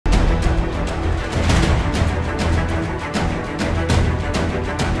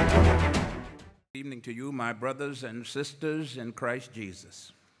to you, my brothers and sisters in Christ Jesus.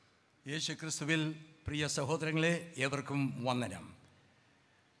 യേശു ക്രിസ്തുവിൽ പ്രിയ സഹോദരങ്ങളെ ഏവർക്കും വന്ദനം.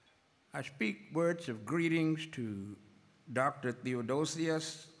 I speak words of greetings to Dr. Theodosius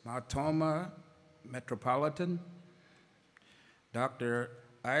Thoma, Metropolitan, Dr.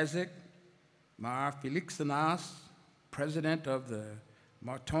 Isaac Felixanas, President of the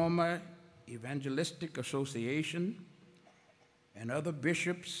Thoma Evangelistic Association, and other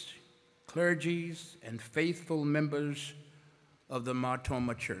bishops, clergies, and faithful members of the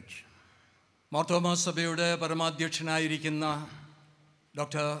Thoma Church. Marthoma സഭയുടെ പരമാധ്യക്ഷനായിരിക്കുന്ന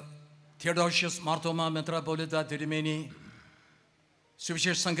doctor Theodosius Marthoma മെത്രാപ്പോലിത്ത തിരുമേനി,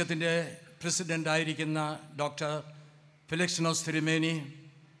 സുവിശേഷ സംഘത്തിൻ്റെ പ്രസിഡൻ്റായിരിക്കുന്ന doctor ഫെലിക്സിനോസ് തിരുമേനി,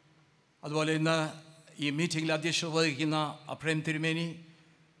 അതുപോലെ ഇന്ന് ഈ മീറ്റിങ്ങിൽ അധ്യക്ഷത വഹിക്കുന്ന അപ്രേം തിരുമേനി,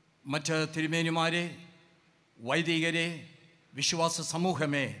 മറ്റ് തിരുമേനിമാരെ, വൈദികരെ, വിശ്വാസ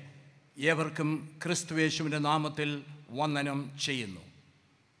സമൂഹമേ, ഏവർക്കും ക്രിസ്തുയേശുവിൻ്റെ നാമത്തിൽ വന്ദനം ചെയ്യുന്നു.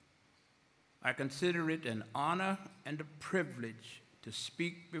 I consider it an honor and a privilege to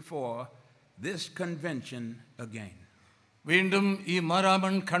speak before this convention again. വീണ്ടും ഈ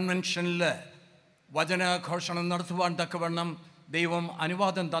മാരാമൺ കൺവെൻഷനിൽ വചനഘോഷണം നടത്തുവാൻ തക്കവണ്ണം ദൈവം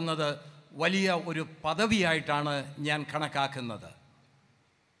അനുവാദം തന്നത് വലിയ ഒരു പദവിയായിട്ടാണ് ഞാൻ കണക്കാക്കുന്നത്.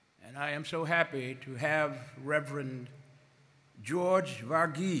 And I am so happy to have Reverend George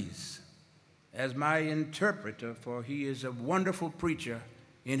Varghese as my interpreter, for he is a wonderful preacher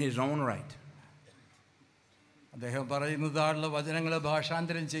in his own right. അദ്ദേഹം പറയുന്നതായുള്ള വചനങ്ങളെ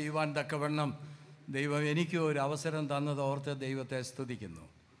ഭാഷാന്തരം ചെയ്യുവാൻ തക്കവണ്ണം ദൈവം എനിക്ക് ഒരു അവസരം തന്നത് ഓർത്ത് ദൈവത്തെ സ്തുതിക്കുന്നു.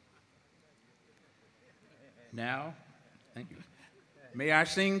 Now, thank you. May I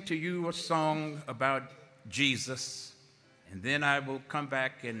sing to you a song about Jesus, and then I will come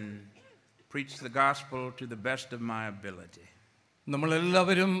back and preach the gospel to the best of my ability.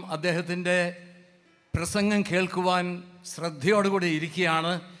 നമ്മളെല്ലാവരും അദ്ദേഹത്തിൻ്റെ പ്രസംഗം കേൾക്കുവാൻ ശ്രദ്ധയോടുകൂടി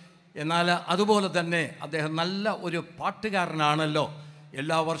ഇരിക്കുകയാണ്. എന്നാൽ അതുപോലെ തന്നെ അദ്ദേഹം നല്ല ഒരു പാട്ടുകാരനാണല്ലോ.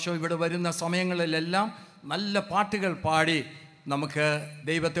 എല്ലാ വർഷവും ഇവിടെ വരുന്ന സമയങ്ങളിലെല്ലാം നല്ല പാട്ടുകൾ പാടി നമുക്ക്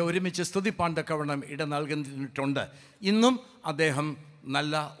ദൈവത്തെ ഒരുമിച്ച് സ്തുതിപ്പാൻ തക്കവണ്ണം ഇട നൽകിയിട്ടുണ്ട്. ഇന്നും അദ്ദേഹം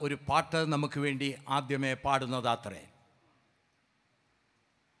നല്ല ഒരു പാട്ട് നമുക്ക് വേണ്ടി ആദ്യമേ പാടുന്നതാത്രേ.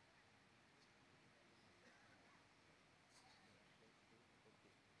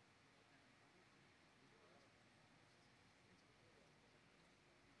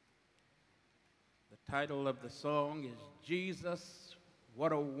 The title of the song is Jesus,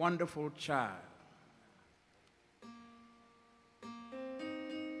 What a Wonderful Child.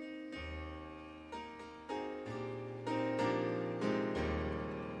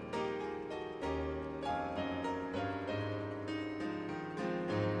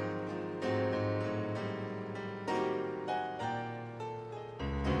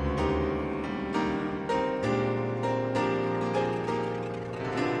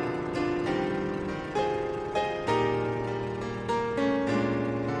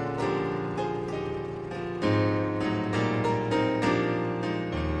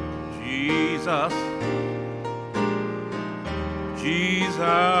 Jesus,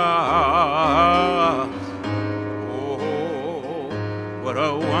 oh, what a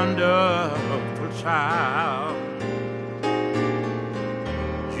wonderful child.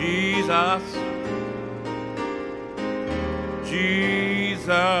 Jesus,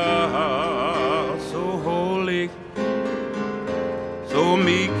 so holy, so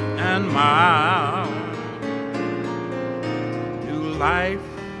meek and mild. New life,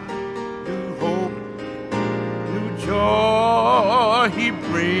 hope, new joy he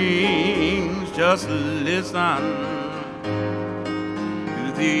brings. Just listen to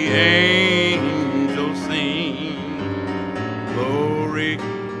the angels sing. Glory,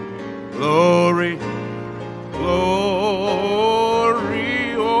 glory, glory,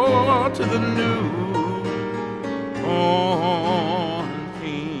 oh, to the newborn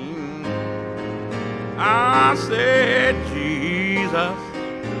King. I said, Jesus,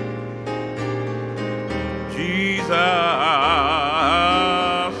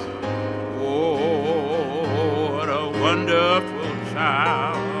 oh, what a wonderful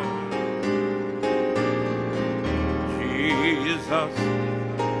child.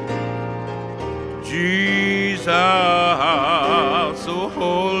 Jesus, so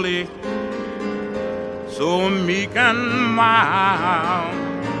holy, so meek and mild.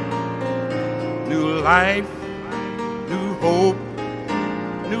 New life, new hope,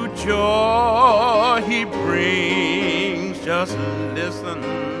 new joy he brings. Just listen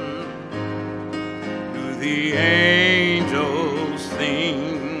to the angels sing.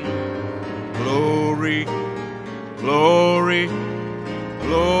 Glory, glory,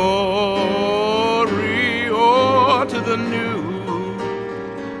 glory,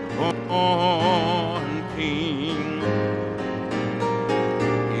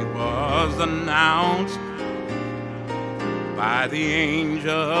 was announced by the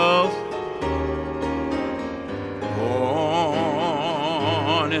angels, born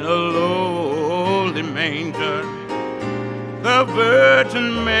in a lowly manger. The Virgin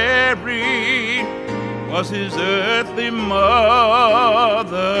Mary was his earthly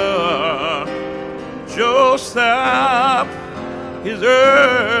mother. Joseph, his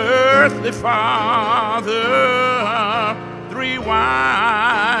earthly father. 3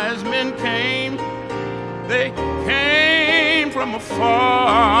 wise men came. They came from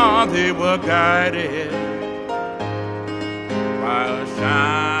afar. They were guided by a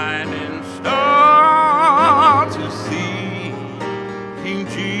shining star to see King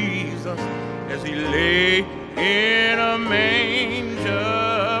Jesus as he lay in a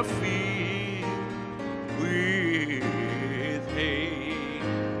manger filled with hay.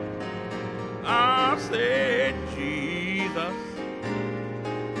 I said, Jesus,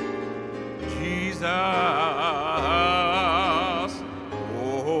 Jesus,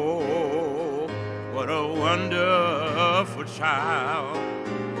 oh, what a wonderful child.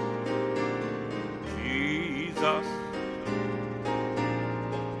 Jesus,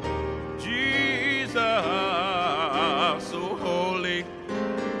 Jesus, so holy,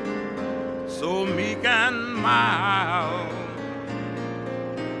 so meek and mild.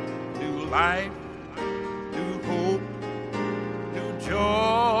 New life, new hope, new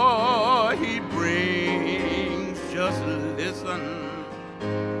joy he brings. Just listen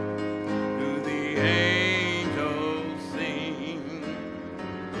to the angels sing.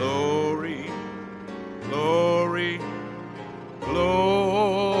 Glory, glory, glory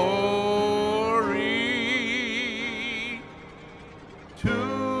to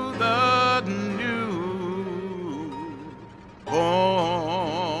the newborn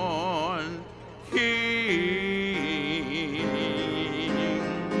King.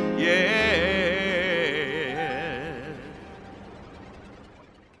 Yeah.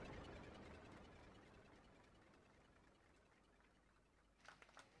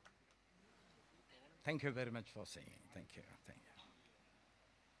 Thank you very much for singing. Thank you. Thank you.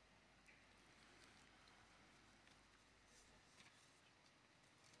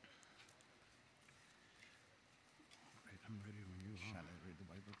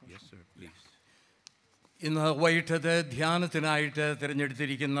 Yes, sir, please. ഇന്ന് വൈകിട്ടത്തെ ധ്യാനത്തിനായിട്ട്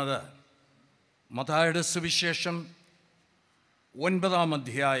തിരഞ്ഞെടുത്തിരിക്കുന്നത് മത്തായിയുടെ സുവിശേഷം 9-ാം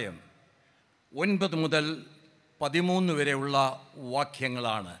അധ്യായം 9 മുതൽ 13 വരെയുള്ള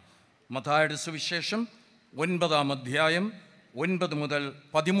വാക്യങ്ങളാണ്. മത്തായിയുടെ സുവിശേഷം 9-ാം അധ്യായം 9 മുതൽ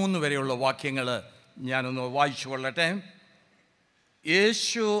 13 വരെയുള്ള വാക്യങ്ങൾ ഞാനൊന്ന് വായിച്ചു കൊള്ളട്ടെ.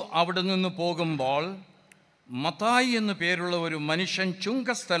 യേശു അവിടെ നിന്ന് പോകുമ്പോൾ മത്തായി എന്നു പേരുള്ള ഒരു മനുഷ്യൻ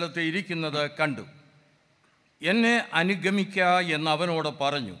ചുങ്കസ്ഥലത്ത് ഇരിക്കുന്നത് കണ്ടു. എന്നെ അനുഗമിക്ക എന്ന് അവനോട്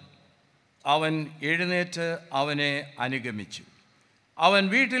പറഞ്ഞു. അവൻ എഴുന്നേറ്റ് അവനെ അനുഗമിച്ചു. അവൻ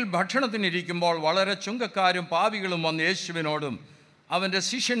വീട്ടിൽ ഭക്ഷണത്തിനിരിക്കുമ്പോൾ വളരെ ചുങ്കക്കാരും പാപികളും വന്ന് യേശുവിനോടും അവൻ്റെ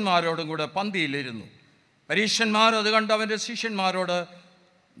ശിഷ്യന്മാരോടും കൂടെ പന്തിയിലിരുന്നു. പരീശന്മാർ അത് കണ്ട് അവൻ്റെ ശിഷ്യന്മാരോട്,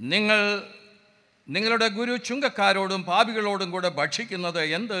 നിങ്ങളുടെ ഗുരു ചുങ്കക്കാരോടും പാപികളോടും കൂടെ ഭക്ഷിക്കുന്നത്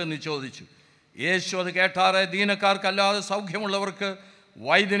എന്ത് എന്ന് ചോദിച്ചു. യേശു അത് കേട്ടാറെ, ദീനക്കാർക്കല്ലാതെ സൗഖ്യമുള്ളവർക്ക്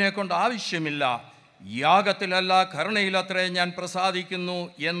വൈദ്യനെ കൊണ്ട് ആവശ്യമില്ല, യാഗത്തിലല്ല കരുണയിലത്രേ ഞാൻ പ്രസാദിക്കുന്നു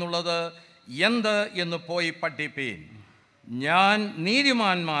എന്നുള്ളത് എന്ത് എന്ന് പോയി പഠിപ്പീൻ. ഞാൻ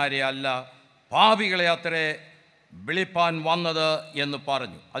നീതിമാന്മാരെ അല്ല പാപികളെ അത്രേ വിളിപ്പാൻ വന്നത് എന്ന്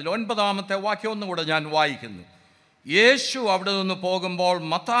പറഞ്ഞു. അതിൽ 9-ാമത്തെ വാക്യം ഒന്നുകൂടെ ഞാൻ വായിക്കുന്നു. യേശു അവിടെ നിന്ന് പോകുമ്പോൾ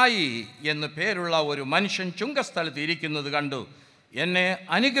മത്തായി എന്ന് പേരുള്ള ഒരു മനുഷ്യൻ ചുങ്കസ്ഥലത്ത് ഇരിക്കുന്നത് കണ്ടു. എന്നെ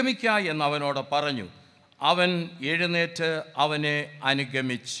അനുഗമിക്ക എന്ന് അവനോട് പറഞ്ഞു. അവൻ എഴുന്നേറ്റ് അവനെ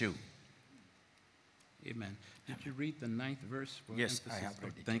അനുഗമിച്ചു. Amen. Did you read the 9th verse? Yes, I have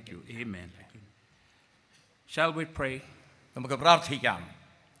read it. Thank you. Amen. Shall we pray? നമുക്ക് പ്രാർത്ഥിക്കാം.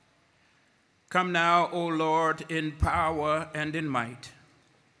 Come now, O Lord, in power and in might.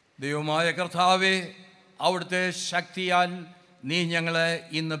 ദൈവമായ കർത്താവേ, അവിടുത്തെ ശക്തിയാൽ നീ ഞങ്ങളെ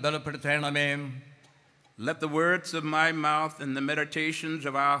ഇന്ന് ബലപ്പെടുത്തണമേ. Let the words of my mouth and the meditations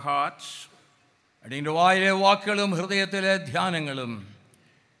of our hearts അടിയന്റെ വായിലെ വാക്കുകളും ഹൃദയത്തിലെ ധ്യാനങ്ങളും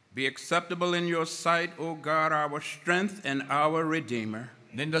be acceptable in your sight, O God, our strength and our Redeemer.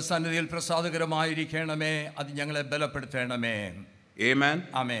 നിന്റെ സന്നിധിയിൽ പ്രസാദകരമായിരിക്കണമേ. അത് ഞങ്ങളെ ബലപ്പെടുത്തണമേ. Amen.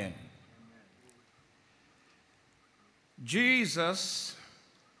 ആമേൻ. Jesus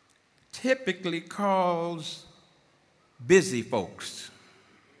typically calls busy folks.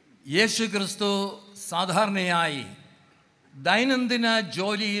 യേശു ക്രിസ്തു സാധാരണയായി ദൈനംദിന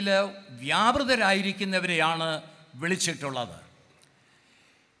ജോലിയിൽ വ്യാപൃതരായിരിക്കുന്നവരെയാണ് വിളിച്ചിട്ടുള്ളത്.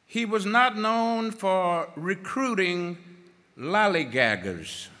 He was not known for recruiting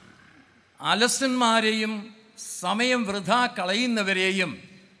lollygaggers. അലസന്മാരെയും സമയം വൃഥാ കളയുന്നവരെയും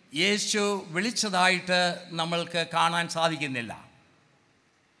യേശു വിളിച്ചതായിട്ട് നമ്മൾക്ക് കാണാൻ സാധിക്കുന്നില്ല.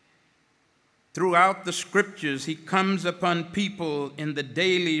 Throughout the scriptures, he comes upon people in the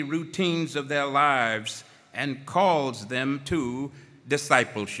daily routines of their lives and calls them to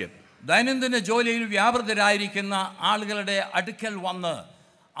discipleship. ദൈനംദിന ജോലിയിൽ വ്യാപൃതരായിരിക്കുന്ന ആളുകളുടെ അടുക്കൽ വന്ന്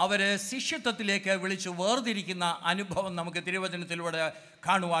അവരെ ശിഷ്യത്വത്തിലേക്ക് വിളിച്ച് വേർതിരിക്കുന്ന അനുഭവം നമുക്ക് തിരുവചനത്തിലൂടെ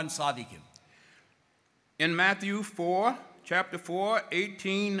കാണുവാൻ സാധിക്കും. In Matthew 4, chapter 4,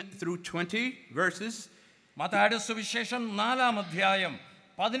 18 through 20 verses, മത്തായിയുടെ സുവിശേഷം 4-ാം അധ്യായം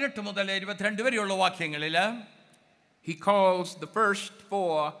 18 മുതൽ 22 വരെയുള്ള വാക്യങ്ങളിൽ he calls the first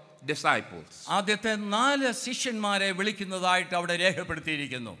 4 disciples. ആദ്യത്തെ 4 ശിഷ്യന്മാരെ വിളിക്കുന്നതായിട്ട് അവിടെ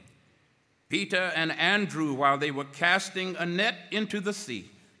രേഖപ്പെടുത്തിയിരിക്കുന്നു. Peter and Andrew, while they were casting a net into the sea.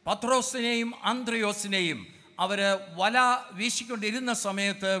 പത്രോസിനെയും അന്ത്രയോസിനെയും അവര് വല വീശിക്കൊണ്ടിരുന്ന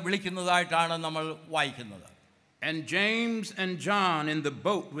സമയത്ത് വിളിക്കുന്നതായിട്ടാണ് നമ്മൾ വായിക്കുന്നത്. And James and John in the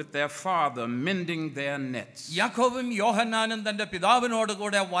boat with their father mending their nets. യാക്കോബും യോഹന്നാനും തന്റെ പിതാവിനോട്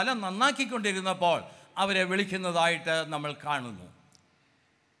കൂടെ വല നന്നാക്കിക്കൊണ്ടിരുന്നപ്പോൾ അവരെ വിളിക്കുന്നതായിട്ട് നമ്മൾ കാണുന്നു.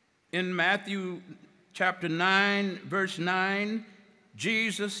 In Matthew chapter 9 verse 9,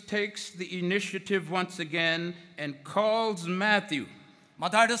 Jesus takes the initiative once again and calls Matthew.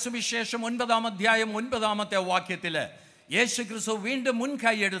 മത്തായിയുടെ സുവിശേഷം 9-ാം അധ്യായം 9-ാമത്തെ വാക്യത്തിൽ യേശുക്രിസ്തു വീണ്ടും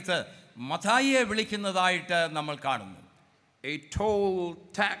മുൻകൈയെടുത്ത് മത്തായിയെ വിളിക്കുന്നതായിട്ട് നമ്മൾ കാണുന്നു. A toll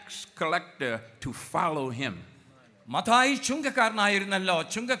tax collector to follow him. Mathai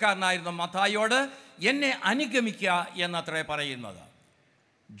ചുങ്കക്കാരനായിരുന്ന മത്തായിയോട് എന്നെ അനുഗമിക്കുക എന്നത്രേ പറയുന്നത്.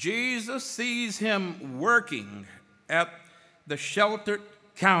 Jesus sees him working at the sheltered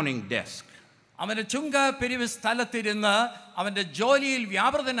counting desk. അവൻ്റെ ചുങ്ക പിരിവ് സ്ഥലത്തിരുന്ന് അവൻ്റെ ജോലിയിൽ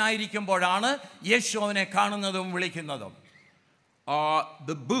വ്യാപൃതനായിരിക്കുമ്പോഴാണ് യേശു അവനെ കാണുന്നതും വിളിക്കുന്നതും. Or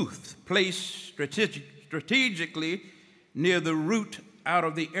the booth placed strategically near the route out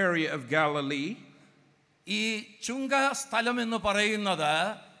of the area of Galilee. ഈ ചുങ്ക സ്ഥലം എന്ന് പറയുന്നത്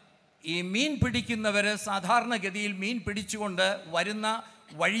ഈ മീൻ പിടിക്കുന്നവര് സാധാരണഗതിയിൽ മീൻ പിടിച്ചുകൊണ്ട് വരുന്ന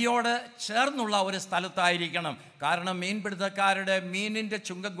വഴിയോട് ചേർന്നുള്ള ഒരു സ്ഥലത്തായിരിക്കണം. കാരണം മീൻപിടുത്തക്കാരുടെ മീനിൻ്റെ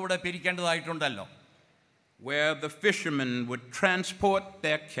ചുങ്കം കൂടെ പിരിക്കേണ്ടതായിട്ടുണ്ടല്ലോ. Where the fishermen would transport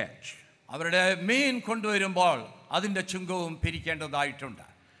their catch. അവരുടെ മീൻ കൊണ്ടുവരുമ്പോൾ അതിൻ്റെ ചുങ്കവും പിരിക്കേണ്ടതായിട്ടുണ്ട്.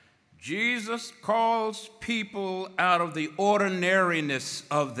 Jesus calls people out of the ordinariness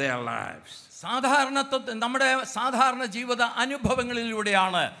of their lives. നമ്മുടെ സാധാരണ ജീവിത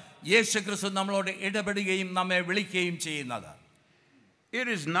അനുഭവങ്ങളിലൂടെയാണ് യേശുക്രിസ്തു നമ്മളോട് ഇടപെടുകയും നമ്മെ വിളിക്കുകയും ചെയ്യുന്നത്. It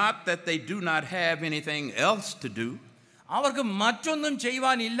is not that they do not have anything else to do. അവർക്ക് മറ്റൊന്നും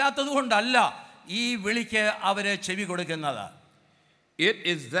ചെയ്യുവാൻ ഇല്ലാത്തതുകൊണ്ടല്ല ഈ വിളിക്ക് അവരെ ചെവി കൊടുക്കുന്നത്. It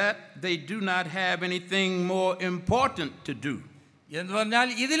is that they do not have anything more important to do. എന്ന് പറഞ്ഞാൽ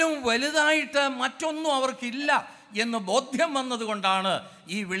ഇതിലും വലുതായിട്ട് മറ്റൊന്നും അവർക്കില്ല എന്ന് ബോധ്യം വന്നതുകൊണ്ടാണ്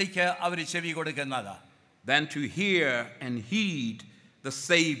ഈ വിളിക്ക് അവർ ചെവി കൊടുക്കുന്നത്. Than to hear and heed the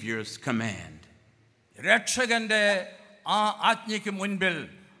Savior's command. രക്ഷകന്റെ ആ ആജ്ഞയ്ക്ക് മുൻപിൽ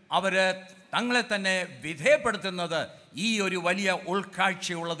അവര് തങ്ങളെ തന്നെ വിധേയപ്പെടുത്തുന്നത് ഈ ഒരു വലിയ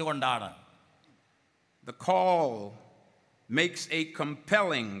ഉൾക്കാഴ്ചയുള്ളത് കൊണ്ടാണ്. The call makes a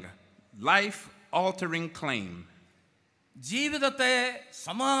compelling, life-altering claim. ജീവിതത്തെ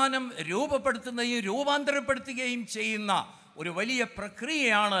സമാനം രൂപപ്പെടുത്തുകയും രൂപാന്തരപ്പെടുത്തുകയും ചെയ്യുന്ന ഒരു വലിയ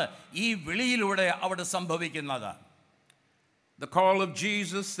പ്രക്രിയയാണ് ഈ വിളിയിലൂടെ അവിടെ സംഭവിക്കുന്നത്. The call of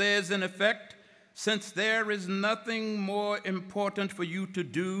Jesus says, in effect, since there is nothing more important for you to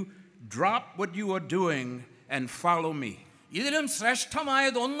do, drop what you are doing and follow me. ഇതിലും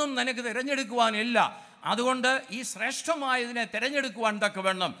ശ്രേഷ്ഠമായതൊന്നും നിനക്ക് തിരഞ്ഞെടുക്കുവാനില്ല. അതുകൊണ്ട് ഈ ശ്രേഷ്ഠമായതിനെ തിരഞ്ഞെടുക്കുവാൻ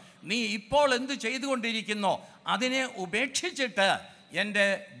തക്കവണ്ണം നീ ഇപ്പോൾ എന്ത് ചെയ്തുകൊണ്ടിരിക്കുന്നോ അതിനെ ഉപേക്ഷിച്ചിട്ട് എൻ്റെ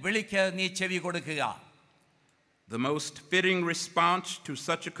വിളിക്ക് നീ ചെവി കൊടുക്കുക. The most fitting response to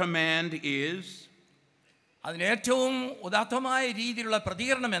such a command is, അതിന് ഏറ്റവും ഉദാത്തമായ രീതിയിലുള്ള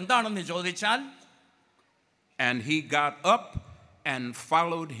പ്രതികരണം എന്താണെന്ന് ചോദിച്ചാൽ, and he got up and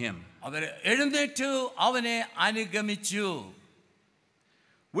followed him. അവർ എഴുന്നേറ്റു അവനെ അനുഗമിച്ചു.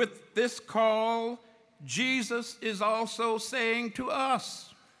 With this call, Jesus is also saying to us,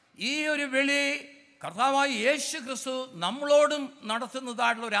 ഈ ഒരു വിളി കർത്താവായ യേശു ക്രിസ്തു നമ്മളോടും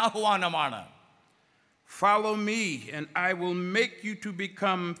നടത്തുന്നതായിട്ടുള്ള ഒരു ആഹ്വാനമാണ്. follow me and I will make you to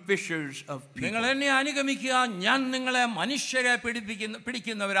become fishers of people. നിങ്ങൾ എന്നെ അനുഗമിക്കുക, ഞാൻ നിങ്ങളെ മനുഷ്യരെ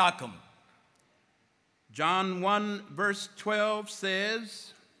പിടിക്കുന്നവരാക്കും. John 1 verse 12 says,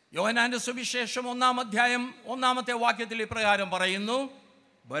 യോഹന്നാന്റെ സുവിശേഷം 1-ാം അധ്യായം 1-ാമത്തെ വാക്യത്തിൽ ഇപ്രകാരം പറയുന്നു,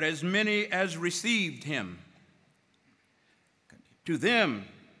 but as many as received him, to them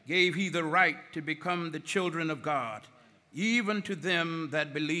gave he the right to become the children of God, even to them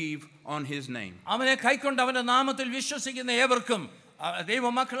that believe on his name. അവനെ കൈക്കൊണ്ട് അവന്റെ നാമത്തിൽ വിശ്വസിക്കുന്ന ഏവർക്കും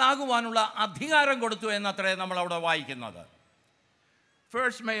ദൈവമക്കളാകുവാനുള്ള അധികാരം കൊടുത്തു എന്നത്രേ നമ്മൾ അവിടെ വായിക്കുന്നത്.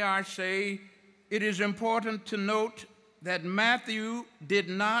 First, may I say, it is important to note that Matthew did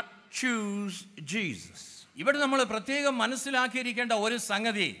not choose Jesus. ഇവിടെ നമ്മൾ പ്രത്യേകം മനസ്സിലാക്കിയിരിക്കേണ്ട ഒരു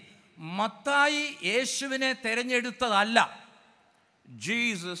സംഗതി, മത്തായി യേശുവിനെ തിരഞ്ഞെടുത്തതല്ല.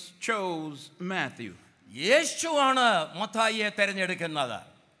 Jesus chose Matthew. യേശുവാണ് മത്തായിയെ തിരഞ്ഞെടുക്കുന്നത്.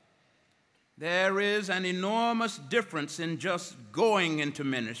 There is an enormous difference in just going into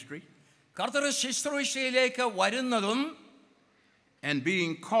ministry കർത്തൃ ശുശ്രൂഷയിലേക്ക് വരുന്നതും and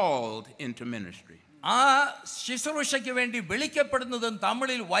being called into ministry. ആ ശുശ്രൂഷയ്ക്ക് വേണ്ടി വിളിക്കപ്പെടുന്നതും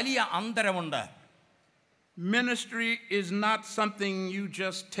തമ്മിൽ വലിയ അന്തരമുണ്ട്. Ministry is not something you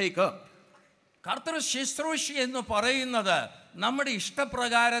just take up. കർത്തൃ ശുശ്രൂഷ എന്ന് പറയുന്നത് നമ്മുടെ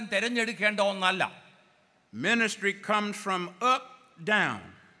ഇഷ്ടപ്രകാരം തിരഞ്ഞെടുക്കേണ്ട ഒന്നല്ല. Ministry comes from up down.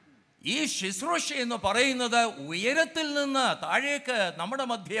 ഈ ശുശ്രൂഷ എന്ന് പറയുന്നത് ഉയരത്തിൽ നിന്ന് താഴേക്ക് നമ്മുടെ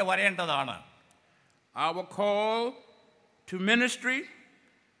മധ്യേ വരേണ്ടതാണ്. Our call to ministry,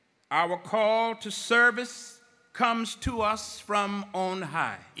 our call to service comes to us from on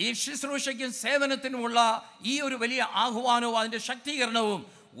high. ഈ ശുശ്രൂഷയ്ക്കും സേവനത്തിനുമുള്ള ഈ ഒരു വലിയ ആഹ്വാനവും അതിന്റെ ശക്തീകരണവും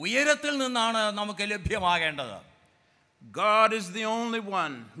ഉയരത്തിൽ നിന്നാണ് നമുക്ക് ലഭ്യമാകേണ്ടത്. God is the only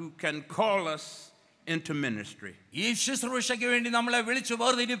one who can call us into ministry. ഈ ശുശ്രൂഷയ്ക്ക് വേണ്ടി നമ്മളെ വിളിച്ചു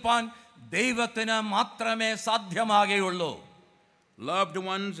വേർതിരിപ്പാൻ ദൈവത്തിന് മാത്രമേ സാധ്യമാകുകയുള്ളൂ. Loved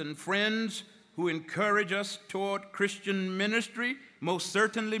ones and friends who encourage us toward Christian ministry most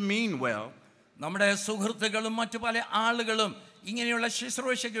certainly mean well. നമ്മുടെ സുഹൃത്തുക്കളും മറ്റു പല ആളുകളും ഇങ്ങനെയുള്ള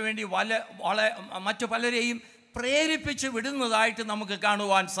ശുശ്രൂഷയ്ക്ക് വേണ്ടി മറ്റു പലരെയും പ്രേരിപ്പിച്ച് വിടുന്നതായിട്ട് നമുക്ക്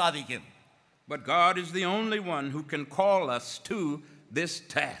കാണുവാൻ സാധിക്കും. But God is the only one who can call us to this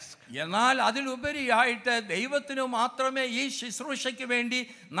task. എന്നാൽ അതിലുപരിയായിട്ട് ദൈവത്തിനു മാത്രമേ ഈ ശുശ്രൂഷയ്ക്ക് വേണ്ടി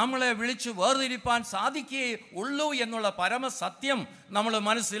നമ്മളെ വിളിച്ചു വേർതിരിപ്പാൻ സാധിക്കുകയുള്ളൂ എന്നുള്ള പരമസത്യം നമ്മൾ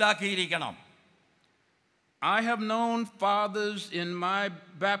മനസ്സിലാക്കിയിരിക്കണം. I have known fathers in my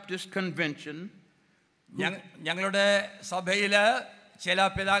Baptist convention ഞങ്ങളുടെ സഭയിൽ ചില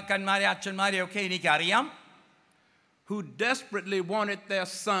പിതാക്കന്മാരെ അച്ഛന്മാരെയൊക്കെ എനിക്കറിയാം, who desperately wanted their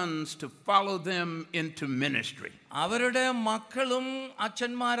sons to follow them into ministry. അവരുടെ മക്കളും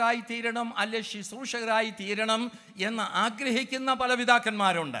അച്ഛന്മാരായി തീരണം, അല്ലെ ശുശ്രൂഷകരായി തീരണം എന്ന് ആഗ്രഹിക്കുന്ന പല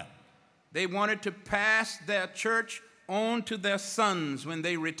പിതാക്കന്മാരുണ്ട്. They wanted to pass their church on to their sons when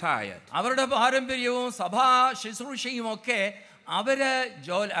they retired. അവരുടെ പാരമ്പര്യവും സഭാ ശുശ്രൂഷയും ഒക്കെ അവര്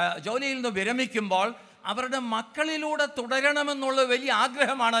ജോലിയിൽ നിന്ന് വിരമിക്കുമ്പോൾ അവരുടെ മക്കളിലൂടെ തുടരണമെന്നുള്ള വലിയ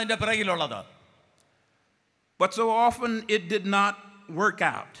ആഗ്രഹമാണ് അതിന്റെ പിറകിലുള്ളത്. But so often it did not work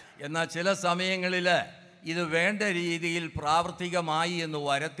out. എന്നാൽ ചില സമയങ്ങളിൽ ഇത് വേണ്ട രീതിയിൽ പ്രാവർത്തികമായി എന്ന്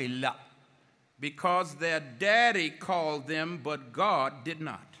വരത്തില്ല. Because their daddy called them but God did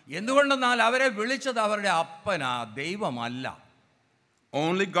not. എന്തുകൊണ്ടെന്നാൽ അവരെ വിളിച്ചത് അവരുടെ അപ്പനാ, ദൈവമല്ല.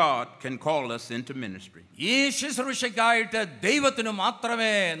 Only God can call us into ministry. ഈ ശുശ്രൂഷയ്ക്കായിട്ട് ദൈവത്തിന്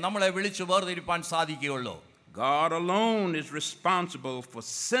മാത്രമേ നമ്മളെ വിളിച്ചു വേർതിരിപ്പാൻ സാധിക്കുകയുള്ളൂ. God alone is responsible for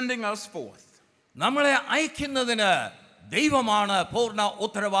sending us forth. നമ്മളെ അയക്കുന്നതിന് ദൈവമാണ് പൂർണ്ണ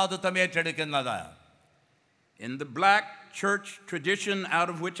ഉത്തരവാദിത്വം ഏറ്റെടുക്കുന്നത്. In the black church tradition out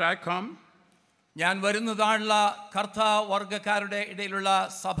of which I come, ഞാൻ വരുന്നതാണുള്ള കർത്താ വർഗക്കാരുടെ ഇടയിലുള്ള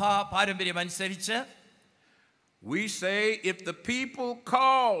സഭാ പാരമ്പര്യം അനുസരിച്ച് we say if the people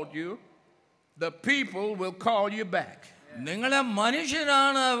called you, the people will call you back. നിങ്ങളെ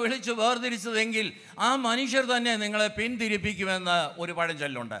മനുഷ്യരാണ് വിളിച്ചു വേർതിരിച്ചതെങ്കിൽ ആ മനുഷ്യർ തന്നെ നിങ്ങളെ പിന്തിരിപ്പിക്കുമെന്ന് ഒരു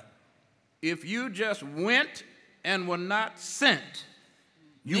പഴഞ്ചൊല്ലുണ്ട്. If you just went and were not sent,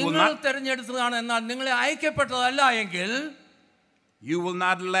 you will നിങ്ങൾ not തിരഞ്ഞെടുത്തതാണ് എന്നാൽ നിങ്ങളെ അയക്കപ്പെട്ടതല്ല എങ്കിൽ you will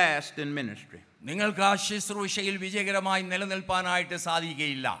not last in ministry. നിങ്ങൾക്ക് ആ ശുശ്രൂഷയിൽ വിജയകരമായി നിലനിൽപ്പാനായിട്ട്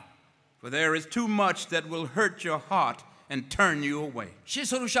സാധിക്കുകയില്ല. For there is too much that will hurt your heart and turn you away.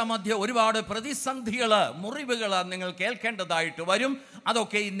 ശുശ്രൂഷ മധ്യ ഒരുപാട് പ്രതിസന്ധികൾ, മുറിവുകൾ നിങ്ങൾ കേൾക്കേണ്ടതായിട്ട് വരും.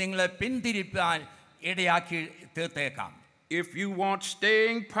 അതൊക്കെ നിങ്ങളെ പിന്തിരിപ്പാൻ ഇടയാക്കി തീർത്തേക്കാം. If you want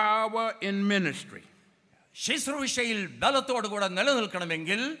staying power in ministry, ശുശ്രൂഷയിൽ ബലത്തോടുകൂടെ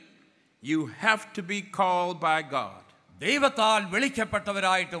നിലനിൽക്കണമെങ്കിൽ you have to be called by God. ദൈവത്താൽ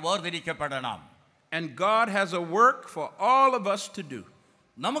വിളിക്കപ്പെട്ടവരായിട്ട് വേർതിരിക്കപ്പെടണം. And God has a work for all of us to do.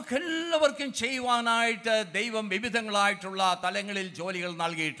 നമുക്കെല്ലാവർക്കും ചെയ്യുവാനായിട്ട് ദൈവം വിവിധങ്ങളായിട്ടുള്ള തലങ്ങളിൽ ജോലികൾ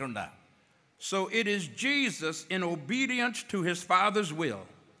നൽകിയിട്ടുണ്ട്. So it is Jesus in obedience to his Father's will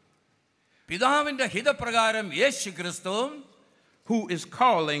പിതാവിന്റെ ഹിതപ്രകാരം യേശു ക്രിസ്തു who is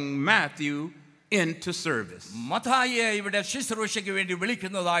calling Matthew into service. മത്തായിയെ ഇവിടെ ശുശ്രൂഷയ്ക്ക് വേണ്ടി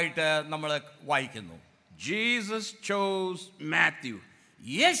വിളിക്കുന്നതായിട്ട് നമ്മൾ വായിക്കുന്നു. Jesus chose Matthew.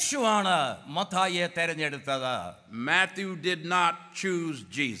 യേശുവാണ് മത്തായിയെ തെരഞ്ഞെടുത്തത്. Matthew did not choose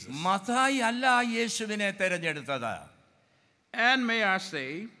Jesus. Mathai അല്ല യേശുവിനെ തെരഞ്ഞെടുത്തത്. And may I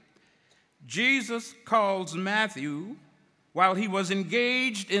say, Jesus calls Matthew while he was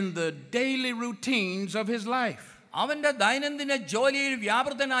engaged in the daily routines of his life. അവന്റെ ദൈനംദിന ജോലിയിൽ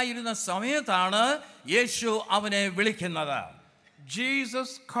വ്യാപൃതനായിരുന്ന സമയത്താണ് യേശു അവനെ വിളിക്കുന്നത്. Jesus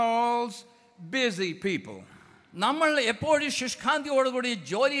calls busy people. നമ്മൾ എപ്പോഴും ശുഷ്കാന്തിയോടുകൂടി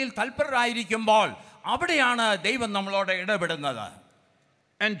ജോലിയിൽ തൽപരരായിരിക്കുമ്പോൾ അവിടെയാണ് ദൈവം നമ്മളോട് ഇടപെടുന്നത്.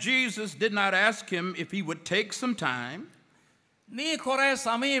 And Jesus did not ask him if he would take some time നീ കുറെ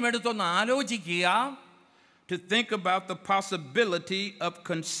സമയമെടുത്തൊന്ന് ആലോചിക്കുക, to think about the possibility of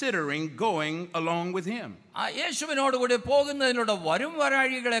considering going along with him. യേശുവിനോട് കൂടി പോകുന്നതിനുള്ള വരും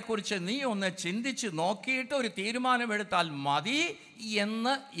വരാഴികളെ കുറിച്ച് നീ ഒന്ന് ചിന്തിച്ച് നോക്കിയിട്ട് ഒരു തീരുമാനമെടുത്താൽ മതി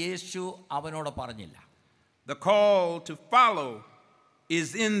എന്ന് യേശു അവനോട് പറഞ്ഞില്ല. The call to follow is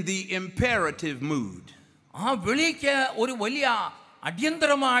in the imperative mood. ആ വിളിക്ക് ഒരു വലിയ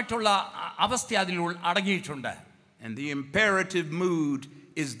അടിയന്തരമായിട്ടുള്ള അവസ്ഥ അതിൽ അടങ്ങിയിട്ടുണ്ട്. And the imperative mood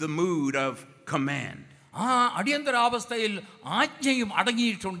is the mood of command. ആ അടിയന്തരാവസ്ഥയിൽ ആജ്ഞയും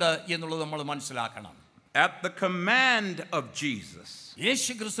അടങ്ങിയിട്ടുണ്ട് എന്നുള്ളത് നമ്മൾ മനസ്സിലാക്കണം. At the command of Jesus,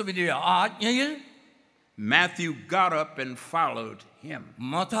 യേശുക്രിസ്തുവിന്റെ ആജ്ഞയിൽ Matthew got up and followed him.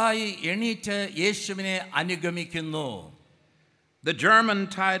 Mathai എണീറ്റ് യേശുവിനെ അനുഗമിക്കുന്നു. The German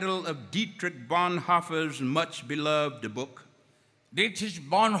title of Dietrich Bonhoeffer's much beloved book, Dietrich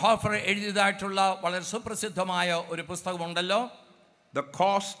Bonhoeffer എഴുതിയതായിട്ടുള്ള വളരെ സുപ്രസിദ്ധമായ ഒരു പുസ്തകമുണ്ടല്ലോ, The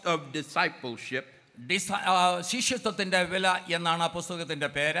Cost of Discipleship, ശിഷ്യത്വത്തിന്റെ വില എന്നാണ് ആ പുസ്തകത്തിന്റെ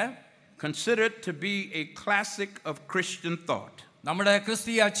പേര്. considered to be a classic of Christian thought. നമ്മുടെ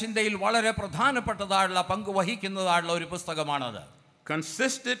ക്രിസ്തീയ ചിന്തയിൽ വളരെ പ്രധാനപ്പെട്ടതായുള്ള പങ്ക് വഹിക്കുന്നതായുള്ള ഒരു പുസ്തകമാണത്.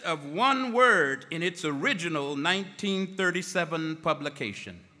 Consisted of one word in its original 1937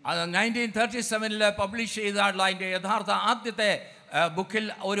 publication. അത് 1937 പബ്ലിഷ് ചെയ്തായിട്ടുള്ള അതിൻ്റെ യഥാർത്ഥ ആദ്യത്തെ ബുക്കിൽ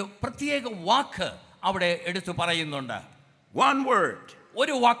ഒരു പ്രത്യേക വാക്ക് അവിടെ എടുത്തു പറയുന്നുണ്ട്. One word.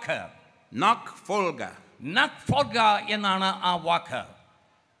 ഒരു വാക്ക്. Nachfolger. Nachfolger എന്നാണ് ആ വാക്ക്.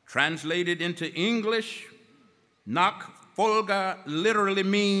 Translated into English, Nachfolger literally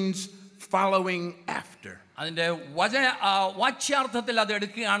means following after. അതിൻ്റെ വാച്യാർത്ഥത്തിൽ അത്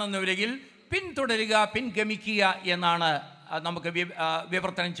എടുക്കുകയാണെന്നുവരെങ്കിൽ പിന്തുടരുക, പിൻഗമിക്കുക എന്നാണ് നമുക്ക്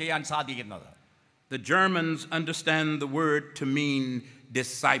വിവർത്തനം ചെയ്യാൻ സാധിക്കുന്നത്. The Germans understand the word to mean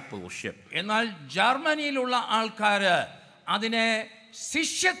discipleship. എന്നാൽ ജർമ്മനിയിലുള്ള ആൾക്കാർ അതിനെ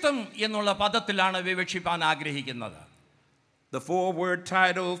ശിഷ്യത്വം എന്നുള്ള പദത്തിലാണ് വിവക്ഷിപ്പാൻ ആഗ്രഹിക്കുന്നത്. The four-word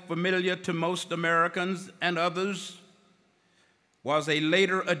title, familiar to most Americans and others, was a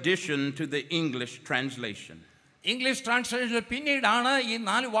later addition to the English translation. English ട്രാൻസ്ലേഷനിൽ പിന്നീടാണ് ഈ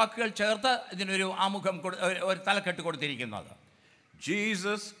 4 വാക്കുകൾ ചേർത്ത് ഇതിനൊരു ആമുഖം ഒരു തലക്കെട്ട് കൊടുത്തിരിക്കുന്നത്.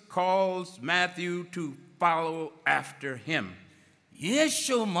 Jesus calls Matthew to follow after him.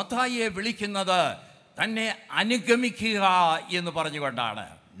 യേശു മത്തായിയെ വിളിക്കുന്നത് തന്നെ അനുഗമിക്കുക എന്ന് പറഞ്ഞുകൊണ്ടാണ്.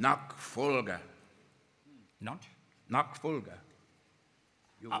 Nachfolger. Nachfolger.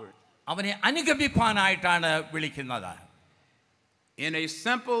 അവനെ അനുഗമിപ്പാനായിട്ടാണ് വിളിക്കുന്നത്. In a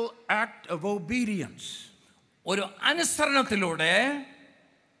simple act of obedience, ഒരു അനുസരണത്തിലൂടെ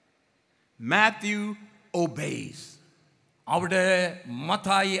Matthew obeys. അവിടെ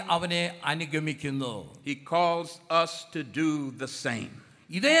മത്തായി അവനെ അനുഗമിക്കുന്നു. He calls us to do the same.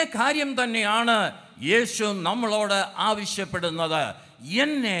 ഇതേ കാര്യം തന്നെയാണ് യേശു നമ്മളോട് ആവശ്യപ്പെടുന്നത്,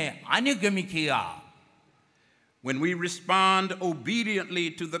 എന്നെ അനുഗമിക്കുക. When we respond obediently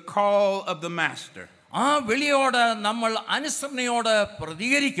to the call of the Master, ആ വിളിയോട് നമ്മൾ അനുസരണയോട്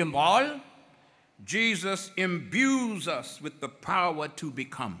പ്രതികരിക്കുമ്പോൾ Jesus imbues us with the power to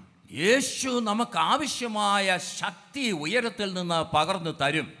become. യേശു നമുക്ക് ആവശ്യമായ ശക്തി ഉയരത്തിൽ നിന്ന് പകർന്നു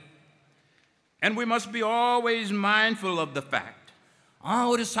തരും. And we must be always mindful of the fact ആ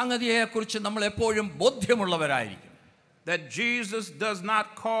ഒരു സംഗതിയെക്കുറിച്ച് നമ്മൾ എപ്പോഴും ബോധ്യമുള്ളവരായിരിക്കും. that Jesus does not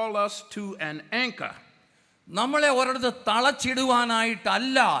call us to an anchor, നമ്മളെ ഒരിടത്ത്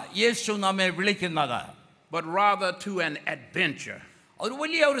തളച്ചിടുവാനായിട്ടല്ല യേശു നമ്മെ വിളിക്കുന്നത്, but rather to an adventure. ഒരു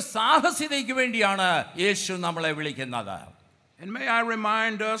വലിയ ഒരു സാഹസികതയ്ക്ക് വേണ്ടിയാണ് യേശു നമ്മളെ വിളിക്കുന്നത്. And may I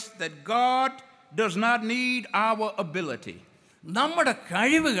remind us that God does not need our ability, നമ്മുടെ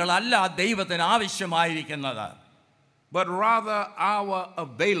കഴിവുകളല്ല ദൈവത്തിന് ആവശ്യമായിരിക്കുന്നത്, but rather our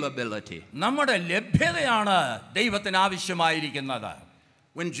availability. നമ്മുടെ ലഭ്യതയാണ് ദൈവത്തിന് ആവശ്യമായിരിക്കുന്നത്.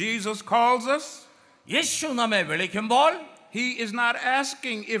 When Jesus calls us, യേശു നമ്മെ വിളിക്കുമ്പോൾ he is not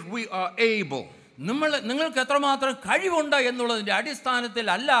asking if we are able. നിങ്ങൾക്ക് എത്രമാത്രം കഴിവുണ്ട് എന്നുള്ളതിൻ്റെ അടിസ്ഥാനത്തിൽ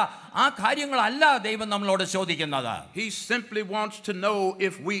അല്ല, ആ കാര്യങ്ങളല്ല ദൈവം നമ്മളോട് ചോദിക്കുന്നത്. He simply wants to know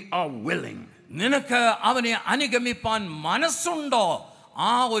if we are willing. നിനക്ക് അവനെ അനുഗമിപ്പാൻ മനസ്സുണ്ടോ,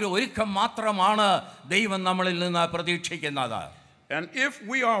 ആ ഒരു ഒരുക്കം മാത്രമാണ് ദൈവം നമ്മളിൽ നിന്ന് പ്രതീക്ഷിക്കുന്നത്. And if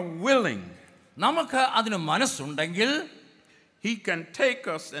we are willing, നമുക്ക് അതിന് മനസ്സുണ്ടെങ്കിൽ He can take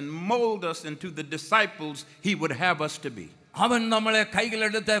us and mold us into the disciples He would have us to be. അവൻ നമ്മളെ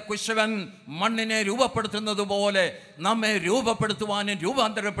കൈകളെടുത്ത് കുശവൻ മണ്ണിനെ രൂപപ്പെടുത്തുന്നത് പോലെ നമ്മെ രൂപപ്പെടുത്തുവാനും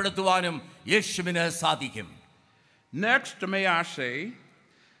രൂപാന്തരപ്പെടുത്തുവാനും യേശുവിന് സാധിക്കും. Next, may I say,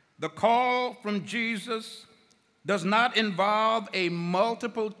 the call from Jesus does not involve a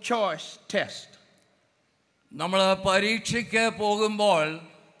multiple choice test. നമ്മൾ പരീക്ഷയ്ക്ക് പോകുമ്പോൾ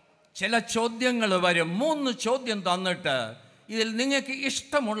ചില ചോദ്യങ്ങൾ വരും. 3 ചോദ്യം തന്നിട്ട് ഇതിൽ നിങ്ങൾക്ക്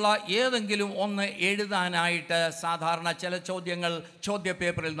ഇഷ്ടമുള്ള ഏതെങ്കിലും ഒന്ന് എഴുതാനായിട്ട് സാധാരണ ചില ചോദ്യങ്ങൾ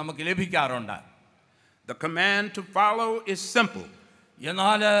ചോദ്യപേപ്പറിൽ നമുക്ക് ലഭിക്കാറുണ്ട്. The command to follow is simple.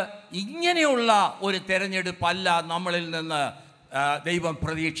 എന്നാൽ ഇങ്ങനെയുള്ള ഒരു തെരഞ്ഞെടുപ്പല്ല നമ്മളിൽ നിന്ന് ദൈവം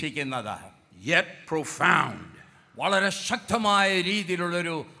പ്രതീക്ഷിക്കുന്നത്. Yet profound. വളരെ ശക്തമായ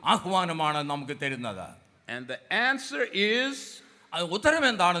രീതിയിലുള്ളൊരു ആഹ്വാനമാണ് നമുക്ക് തരുന്നത്. And the answer is, ഉത്തരം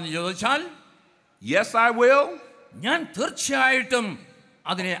എന്താണെന്ന് ചോദിച്ചാൽ, yes, I will. ഞാൻ തീർച്ചയായിട്ടും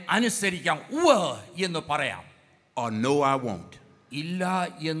അതിനെ അനുസരിക്കാം, ഉവ്വ് എന്ന് പറയാം. Or no, I won't. ഇല്ല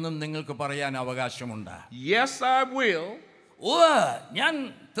എന്നും നിങ്ങൾക്ക് പറയാൻ അവകാശമുണ്ട്. Yes, I will. ഉവ്വ്, ഞാൻ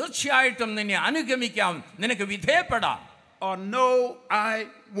തീർച്ചയായിട്ടും നിന്നെ അനുഗമിക്കാം, നിനക്ക് വിധേയപ്പെടാം. Or no, I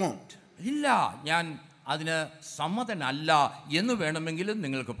won't. ഇല്ല, ഞാൻ അതിന് സമ്മതനല്ല എന്ന് വേണമെങ്കിലും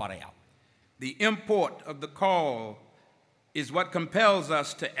നിങ്ങൾക്ക് പറയാം. The import of the call is what compels us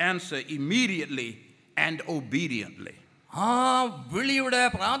to answer immediately and obediently. ആ വിളിയുടെ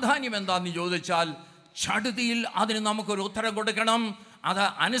പ്രാധാന്യം എന്താണെന്ന് ചോദിച്ചാൽ, ചടുതിയിൽ അതിന് നമുക്കൊരു ഉത്തരം കൊടുക്കണം. അത്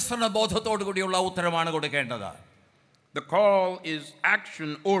അനുസരണ ബോധത്തോടു കൂടിയുള്ള ഉത്തരമാണ് കൊടുക്കേണ്ടത്. The call is action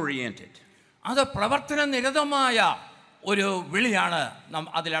oriented. അത് പ്രവർത്തന നിരതമായ ഒരു വിളിയാണ് നാം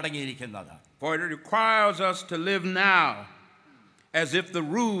അതിലടങ്ങിയിരിക്കുന്നത്. For it requires us to live now as if the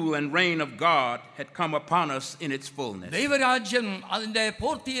rule and reign of God had come upon us in its fullness. ദൈവരാജ്യം അതിൻ്റെ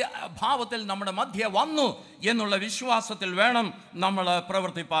പൂർത്തി ഭാവത്തിൽ നമ്മുടെ മധ്യേ വന്നു എന്നുള്ള വിശ്വാസത്തിൽ വേണം നമ്മൾ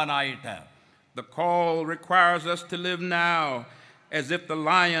പ്രവർത്തിപ്പാനായിട്ട്. The call requires us to live now as if the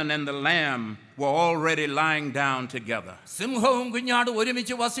lion and the lamb were already lying down together. സിംഹവും കുഞ്ഞാടും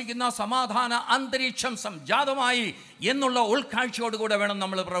ഒരുമിച്ച് വസിക്കുന്ന സമാധാന അന്തരീക്ഷം സംജാതമായി എന്നുള്ള ഉൾക്കാഴ്ചയോടുകൂടെ വേണം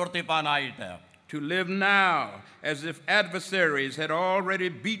നമ്മൾ പ്രവർത്തിപ്പാനായിട്ട്. To live now as if adversaries had already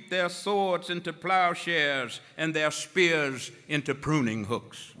beat their swords into plowshares and their spears into pruning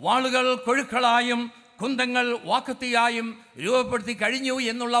hooks. വാളുകൾ കൊഴുക്കളായും കുന്തങ്ങൾ വാക്കത്തിയായും രൂപപ്പെടുത്തി കഴിഞ്ഞു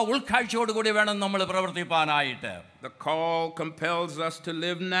എന്നുള്ള ഉൾക്കാഴ്ചയോടുകൂടി വേണം നമ്മൾ പ്രവർത്തിപ്പാനായിട്ട്. The call compels us to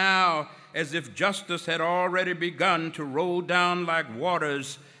live now as if justice had already begun to roll down like waters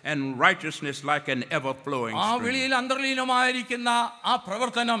and righteousness like an ever-flowing ആ stream. വിളിയിൽ അന്തർലീനമായിരിക്കുന്ന ആ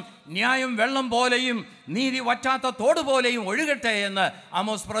പ്രവർത്തനം ന്യായം വെള്ളം പോലെയും നീതി വറ്റാത്ത തോട് പോലെയും ഒഴുകട്ടെ എന്ന്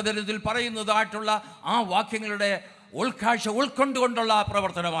ആമോസ് പ്രവചനത്തിൽ പറയുന്നതായിട്ടുള്ള ആ വാക്യങ്ങളുടെ ഉൾക്കാഴ്ച ഉൾക്കൊണ്ടുകൊണ്ടുള്ള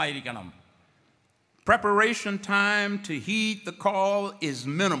പ്രവർത്തനമായിരിക്കണം. Preparation time to heed the call is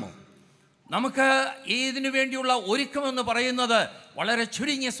minimal. നമുക്ക് ഇതിനു വേണ്ടിയുള്ള ഒരുക്കമെന്ന് പറയുന്നത് വളരെ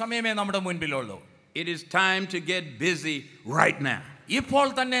ചുരുങ്ങിയ സമയമേ നമ്മുടെ മുൻപിലുള്ളൂ. It is time to get busy right now. ഇപ്പോൾ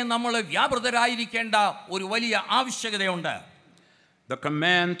തന്നെ നമ്മൾ വ്യാപൃതരായിരിക്കേണ്ട ഒരു വലിയ ആവശ്യകതയുണ്ട്. The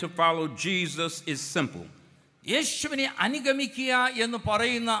command to follow Jesus is simple. യേശുവിനെ അനുഗമിക്കുക എന്ന്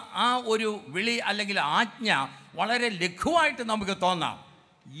പറയുന്ന ആ ഒരു വിളി അല്ലെങ്കിൽ ആജ്ഞ വളരെ ലഘുവായിട്ട് നമുക്ക് തോന്നാം.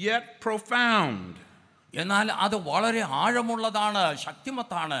 Yet profound. എന്നാൽ അത് വളരെ ആഴമുള്ളതാണ്,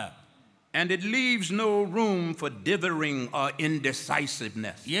 ശക്തിമത്താണ്. And it leaves no room for dithering or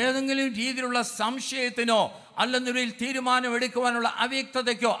indecisiveness. ഏതെങ്കിലും രീതിയിലുള്ള സംശയത്തിനോ അല്ലെന്നൊരു തീരുമാനമെടുക്കുവാനുള്ള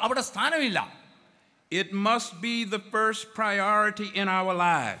അവ്യക്തതയ്ക്കോ അവിടെ സ്ഥാനമില്ല. It must be the first priority in our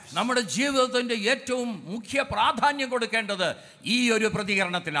lives. നമ്മുടെ ജീവിതത്തിന്റെ ഏറ്റവും മുഖ്യ പ്രാധാന്യം കൊടുക്കേണ്ടത് ഈ ഒരു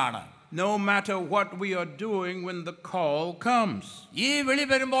പ്രതികരണത്തിനാണ്. No matter what we are doing when the call comes. ഈ വിളി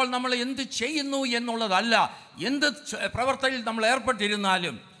വരുമ്പോൾ നമ്മൾ എന്ത് ചെയ്യുന്നു എന്നുള്ളതല്ല, എന്ത് പ്രവർത്തനത്തിൽ നമ്മൾ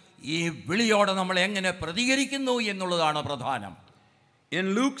ഏർപ്പെട്ടിരുന്നാലും ഈ വിളിയോടെ നമ്മൾ എങ്ങനെ പ്രതികരിക്കുന്നു എന്നുള്ളതാണ് പ്രധാനം. In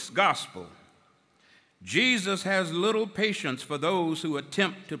Luke's gospel, Jesus has little patience for those who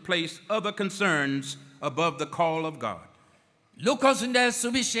attempt to place other concerns above the call of God. ലൂക്കോസിന്റെ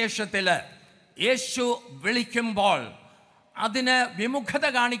സുവിശേഷത്തിൽ യേശു വിളിക്കുമ്പോൾ അതിന് വിമുഖത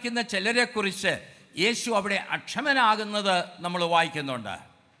കാണിക്കുന്ന ചിലരെ കുറിച്ച് യേശു അവിടെ അക്ഷമനാകുന്നത് നമ്മൾ വായിക്കുന്നുണ്ട്.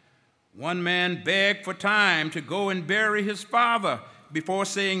 One man begged for time to go and bury his father before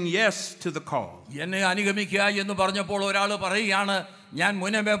saying yes to the call. എന്നെ അനുഗമിക്കുക എന്ന് പറഞ്ഞപ്പോൾ ഒരാൾ പറയുകയാണ്, ഞാൻ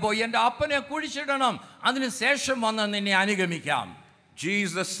മുന്നമേ പോയി എൻ്റെ അപ്പനെ കുഴിച്ചിടണം, അതിനുശേഷം വന്ന് നിന്നെ അനുഗമിക്കാം.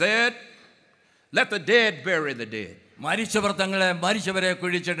 Jesus said, Let the dead bury the dead. മരിച്ചവർ തങ്ങളെ മരിച്ചവരെ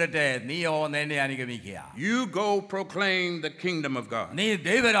കുഴിച്ചിടട്ടെ, നീയോ എന്നെ അനുഗമിക്കുക. You go proclaim the kingdom of God. നീ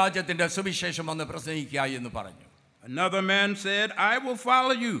ദൈവരാജ്യത്തിന്റെ സുവിശേഷം ഒന്ന് പ്രസംഗിക്കുക എന്ന് പറഞ്ഞു. Another man said, I will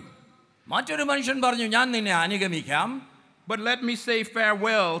follow you. മറ്റൊരു മനുഷ്യൻ പറഞ്ഞു, ഞാൻ നിന്നെ അനുഗമിക്കാം. But let me say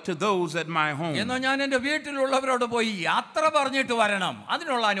farewell to those at my home. എന്നാൽ ഞാൻ എൻ്റെ വീട്ടിലുള്ളവരോട് പോയി യാത്ര പറഞ്ഞിട്ട് വരണം,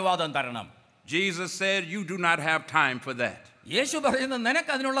 അതിനുള്ള അനുവാദം തരണം. Jesus said, you do not have time for that. യേശു പറയുന്നു,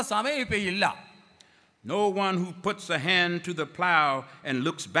 നിനക്ക് അതിനുള്ള സമയം ഇപ്പൊ ഇല്ല. No one who puts a hand to the plow and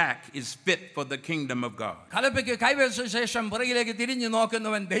looks back is fit for the kingdom of God. കലപ്പയ്ക്ക് കൈവച്ച ശേഷം പുറകിലേക്ക് തിരിഞ്ഞു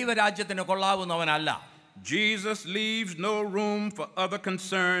നോക്കുന്നവൻ ദൈവരാജ്യത്തിന് കൊള്ളാവുന്നവനല്ല. Jesus leaves no room for other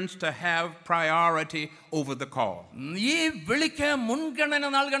concerns to have priority over the call. ഈ വിളിക്ക് മുൻഗണന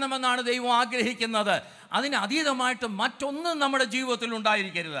നൽകണമെന്നാണ് ദൈവം ആഗ്രഹിക്കുന്നത്. അതിന് അതീതമായിട്ട് മറ്റൊന്നും നമ്മുടെ ജീവിതത്തിൽ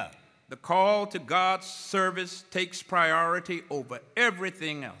ഉണ്ടായിരിക്കരുത്. The call to God's service takes priority over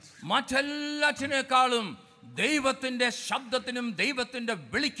everything else. മറ്റെല്ലാറ്റിനേക്കാളും ദൈവത്തിന്റെ ശബ്ദത്തിനും ദൈവത്തിന്റെ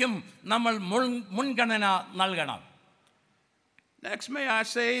വിളിക്കും നമ്മൾ മുൻഗണന നൽകണം. Next, may I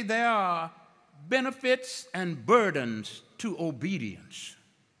say there are benefits and burdens to obedience.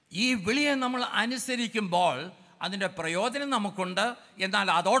 ഈ വിളിയെ നമ്മൾ അനുസരിക്കുമ്പോൾ അതിൻ്റെ പ്രയോജനം നമുക്കുണ്ട്, എന്നാൽ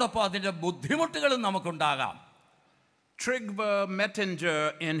അതോടൊപ്പം അതിൻ്റെ ബുദ്ധിമുട്ടുകളും നമുക്കുണ്ടാകാം. Trygve Mettinger,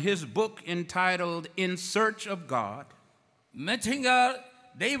 in his book entitled In Search of God, മെറ്റിംഗർ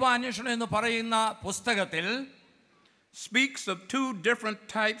ദൈവാന്വേഷണം എന്ന് പറയുന്ന പുസ്തകത്തിൽ speaks of two different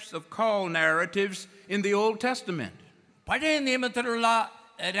types of call narratives in the Old Testament. പഴയ നിയമത്തിലുള്ള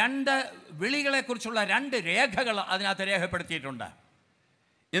രണ്ട് വിളികളെക്കുറിച്ചുള്ള രണ്ട് രേഖകൾ അതിനകത്ത് രേഖപ്പെടുത്തിയിട്ടുണ്ട്.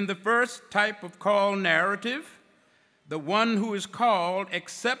 In the first type of call narrative, the one who is called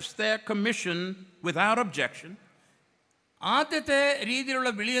accepts their commission without objection. ആദ്യത്തെ രീതിയിലുള്ള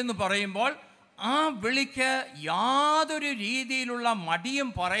വിളി എന്ന് പറയുമ്പോൾ ആ വിളിക്ക് യാതൊരു രീതിയിലുള്ള മടിയും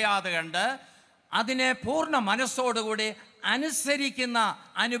പറയാതെ കണ്ട് അതിനെ പൂർണ്ണ മനസ്സോടുകൂടി അനുസരിക്കുന്ന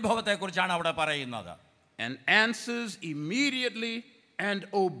അനുഭവത്തെക്കുറിച്ചാണ് അവിടെ പറയുന്നത്. And answers immediately and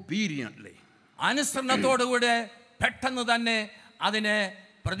obediently. അനുസരണത്തോടുകൂടി പെട്ടെന്ന് തന്നെ അതിനെ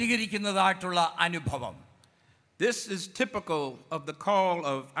പ്രതികരിക്കുന്നതായിട്ടുള്ള അനുഭവം. This is typical of the call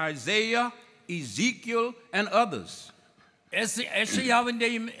of Isaiah, Ezekiel, and others.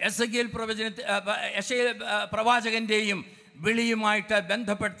 യെശയ്യാവിൻ്റെയും Ezekiel പ്രവാചകന്റെയും വിളിയുമായിട്ട്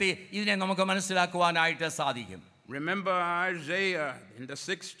ബന്ധപ്പെടുത്തി ഇതിനെ നമുക്ക് മനസ്സിലാക്കുവാനായിട്ട് സാധിക്കും. Remember, Isaiah in the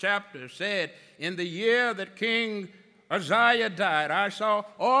 6th chapter said, in the year that King Uzziah died, I saw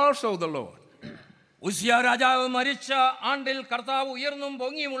also the Lord. ഉസ്സിയ രാജാവ് മരിച്ച ആണ്ടിൽ കർത്താവ് ഉയർന്നും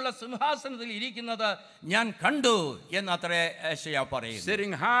പൊങ്ങിയുമുള്ള സിംഹാസനത്തിൽ ഇരിക്കുന്നത് ഞാൻ കണ്ടു എന്നത്രേ യെശയ്യാ പറയുന്നു.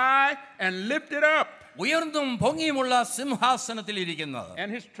 Sitting high and lifted up. ഉയർന്നും പൊങ്ങിയുമുള്ള സിംഹാസനത്തിൽ ഇരിക്കുന്നത്. And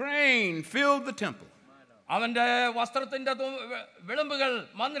his train filled the temple. അവന്റെ വസ്ത്രത്തിന്റെ വിളമ്പുകൾ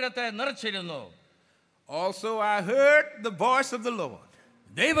മന്ദിരത്തെ നിറച്ചിരുന്നു. Also I heard the voice of the Lord.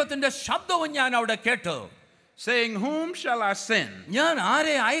 ദൈവത്തിന്റെ ശബ്ദവും ഞാൻ അവിടെ കേട്ടു. Saying, whom shall I send? ഞാൻ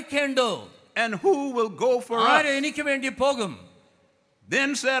ആരെ അയക്കേണ്ടു? And who will go for us? ആരെ എനിക്ക് വേണ്ടി പോകും? Then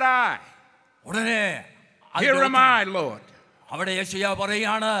said I, ഉടനെ here am I, Lord. അവിടെ യെശയ്യാ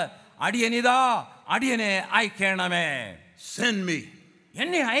പറയാണ്, അടിയനിതാ, അടിയനെ അയക്കണമേ. Send me.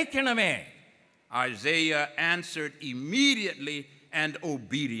 എന്നെ അയക്കണമേ. Isaiah answered immediately and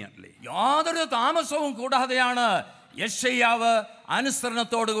obediently. യാതൊരു താമസവും കൂടാതെയാണ് യെശയ്യാവ്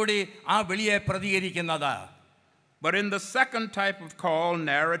അനുസരണത്തോടുകൂടി ആ വിളിയെ പ്രതികരിക്കുന്നത്. But in the second type of call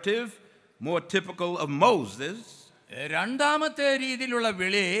narrative, more typical of Moses, രണ്ടാമത്തെ രീതിയിലുള്ള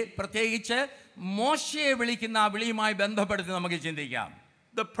വിളി, പ്രത്യേകിച്ച് മോശയെ വിളിക്കുന്ന ആ വിളിയുമായി ബന്ധപ്പെടുത്തി നമുക്ക് ചിന്തിക്കാം.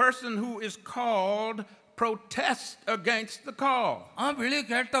 the person who is called protests against the call. ആ വിളി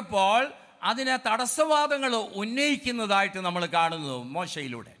കേട്ടപ്പോൾ അതിനെ തടസ്സവാദങ്ങൾ ഉന്നയിക്കുന്നതായിട്ട് നമ്മൾ കാണുന്നു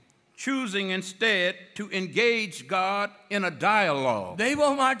മോശയിലൂടെ. Choosing instead to engage God in a dialogue,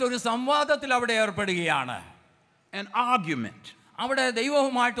 ദൈവവുമായിട്ട് ഒരു സംവാദത്തിൽ അവിടെ ഏർപ്പെടുകയാണ്. an argument. അവിടെ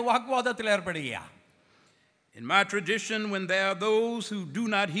ദൈവവുമായിട്ട് വാഗ്വാദത്തിൽ ഏർപ്പെടുകയാണ്. In my tradition, when there are those who do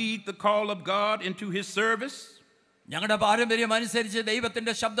not heed the call of God into his service, ഞങ്ങളുടെ പാരമ്പര്യം അനുസരിച്ച്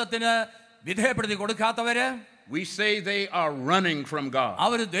ദൈവത്തിന്റെ ശബ്ദത്തിന് വിധേയപ്പെടുത്തി കൊടുക്കാത്തവര്, we say they are running from God.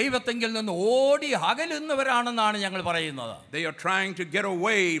 അവർ ദൈവത്തെങ്കിൽ നിന്ന് ഓടി അകലുന്നവരാണെന്നാണ് ഞങ്ങൾ പറയുന്നത്. They are trying to get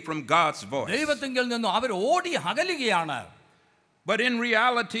away from God's voice. ദൈവത്തെങ്കിൽ നിന്ന് അവർ ഓടി അകലുകയാണ്. But in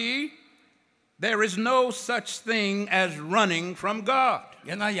reality, there is no such thing as running from God.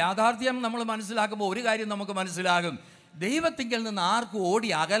 എന്നാൽ യാഥാർത്ഥ്യം നമ്മൾ മനസ്സിലാക്കുമ്പോൾ ഒരു കാര്യം നമുക്ക് മനസ്സിലാകും, ദൈവത്തെങ്കിൽ നിന്ന് ആർക്കും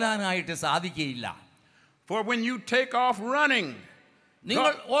ഓടി അകലാനായിട്ട് സാധിക്കുകയില്ല. For when you take off running,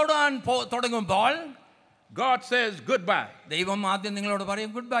 നിങ്ങൾ ഓടാൻ തുടങ്ങുമ്പോൾ God says goodbye. ദൈവം ആദ്യം നിങ്ങളോട് പറയും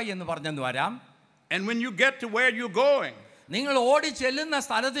ഗുഡ് ബൈ എന്ന് പറഞ്ഞെന്ന് വരാം. And when you get to where you're going, നിങ്ങൾ ഓടി ചെല്ലുന്ന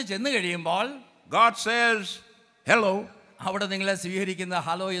സ്ഥലത്ത് ചെന്ന് കഴിയുമ്പോൾ God says, hello. അവിടെ നിങ്ങളെ സ്വീകരിക്കുന്ന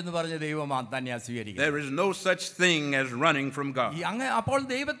ഹലോ എന്ന് പറഞ്ഞ ദൈവമാണ് തന്നെയാണ് സ്വീകരിക്കുന്നത്. There is no such thing as running from God. അപ്പോൾ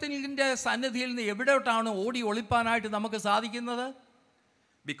ദൈവത്തിന്റെ സന്നിധിയിൽ നിന്ന് എവിടോട്ടാണ് ഓടി ഒളിപ്പാനായിട്ട് നമുക്ക് സാധിക്കുന്നത്?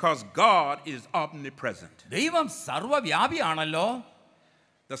 Because God is omnipresent. ദൈവം സർവ്വവ്യാപിയാണല്ലോ.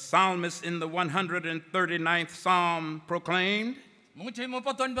 The psalmist in the 139th Psalm proclaimed,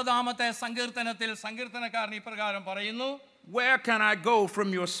 139ാമത്തെ സങ്കീർത്തനത്തിൽ സങ്കീർത്തനക്കാരൻ ഇപ്രകാരം പറയുന്നു, where can I go from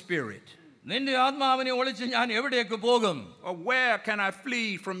your spirit? നിന്റെ ആത്മാവിനെ ഒളിച്ച് ഞാൻ എവിടേക്ക് പോകും? Or where can I flee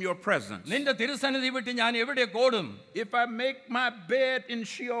from your presence? നിന്റെ തിരുസന്നിധി വിട്ട് ഞാൻ എവിടേക്ക് ഓടും? If I make my bed in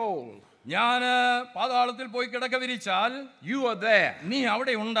Sheol, ഞാൻ പാതാളത്തിൽ പോയി കിടക്ക വിരിച്ചാൽ you are there. നീ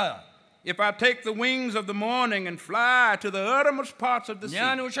അവിടെ ഉണ്ട്. If I take the wings of the morning and fly to the uttermost parts of the sea,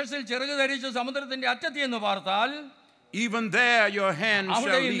 ഞാൻ ഉഷസ്സിൽ ചിറക് ധരിച്ച് സമുദ്രത്തിന്റെ അറ്റത്തിൽ നിന്ന് പാർത്താൽ even there your hand shall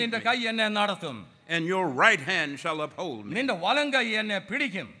അവിടെയും lead നിന്റെ me, കൈ എന്നെ നടത്തും. and your right hand shall uphold me. നിന്റെ വലം കൈ എന്നെ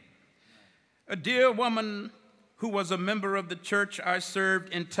പിടിക്കും. A dear woman who was a member of the church I served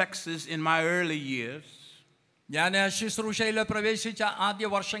in Texas in my early years, ഞാൻ ശുശ്രൂഷയിൽ പ്രവേശിച്ച ആദ്യ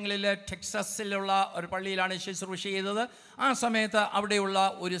വർഷങ്ങളിൽ ടെക്സസിലുള്ള ഒരു പള്ളിയിലാണ് ശുശ്രൂഷ ചെയ്തത്. ആ സമയത്ത് അവിടെയുള്ള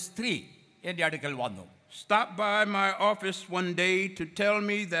ഒരു സ്ത്രീ എൻ്റെ അടുക്കൽ വന്നു. stopped by my office one day to tell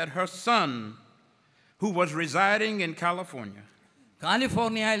me that her son, who was residing in California,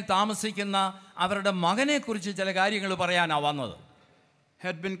 കാലിഫോർണിയയിൽ താമസിക്കുന്ന അവരുടെ മകനെക്കുറിച്ച് ചില കാര്യങ്ങൾ പറയാനാണ് വന്നത്.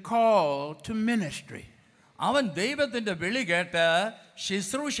 had been called to ministry. അവൻ ദൈവത്തിൻ്റെ വിളി കേട്ട്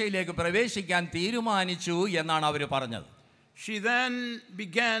ശുശ്രൂഷയിലേക്ക് പ്രവേശിക്കാൻ തീരുമാനിച്ചു എന്നാണ് അവർ പറഞ്ഞത്. She then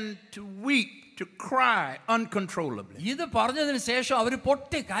began to weep, to cry uncontrollably. ഇത് പറഞ്ഞതിന് ശേഷം അവർ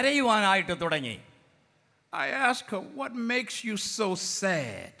പൊട്ടി കരയുവാനായിട്ട് തുടങ്ങി. I asked her, what makes you so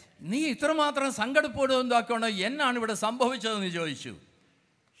sad? നീ ഇത്രമാത്രം സങ്കടപ്പെടുന്നതാക്കൊണ്ട് എന്നാണ് ഇവിടെ സംഭവിച്ചതെന്ന് ചോദിച്ചു.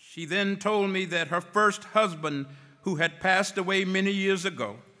 She then told me that her first husband, who had passed away many years ago,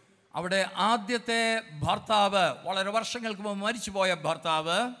 അവിടെ ആദ്യത്തെ ഭർത്താവ് വളരെ വർഷങ്ങൾക്ക് മുമ്പ് മരിച്ചുപോയ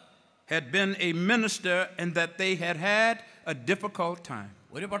ഭർത്താവ് had been a minister and that they had had a difficult time.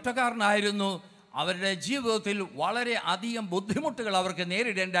 ഒരു പട്ടക്കാരനായിരുന്നു. അവരുടെ ജീവിതത്തിൽ വളരെ അധികം ബുദ്ധിമുട്ടുകൾ അവർക്ക്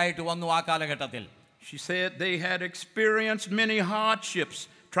നേരിടേണ്ടതായിട്ട് വന്നു ആ കാലഘട്ടത്തിൽ. She said they had experienced many hardships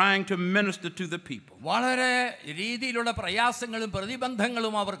trying to minister to the people. വളരെ രീതിയിലുള്ള പ്രയാസങ്ങളും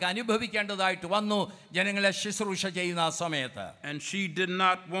പ്രതിബന്ധങ്ങളും അവർക്ക് അനുഭവിക്കേണ്ടതായിട്ട് വന്നു ജനങ്ങളെ ശുശ്രൂഷ ചെയ്യുന്ന ആ സമയത്ത്. And she did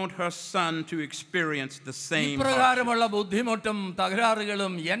not want her son to experience the same ഇപ്രകാരമുള്ള ബുദ്ധിമുട്ടും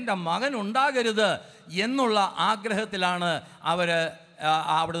തകരാറുകളും എൻ്റെ മകൻ ഉണ്ടാകരുത് എന്നുള്ള ആഗ്രഹത്തിലാണ് അവർ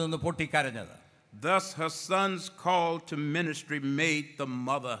അവിടെ നിന്ന് പൊട്ടിക്കരഞ്ഞത്. Thus her son's call to ministry made the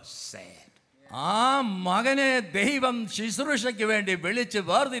mother sad. ആ മകനെ ദൈവം ശുശ്രൂഷയ്ക്ക് വേണ്ടി വിളിച്ച്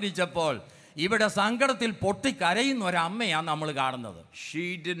വേർതിരിച്ചപ്പോൾ ഇവിടെ സങ്കടത്തിൽ പൊട്ടിക്കരയുന്ന ഒരമ്മയാണ് നമ്മൾ കാണുന്നത്. She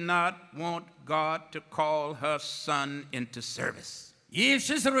did not want God to call her son into service. ഈ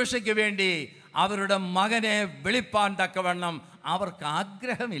ശുശ്രൂഷയ്ക്ക് വേണ്ടി അവരുടെ മകനെ വിളിപ്പാൻ തക്കവണ്ണം അവർക്ക്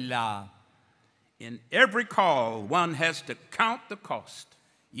ആഗ്രഹമില്ല. In every call, one has to count the cost.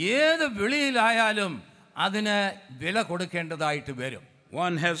 ഏത് വിളിയിലായാലും അതിന് വില കൊടുക്കേണ്ടതായിട്ട് വരും.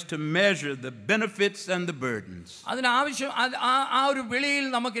 One has to measure the benefits and the burdens. അതിനാവശ്യം ആ ഒരു വിളിയിൽ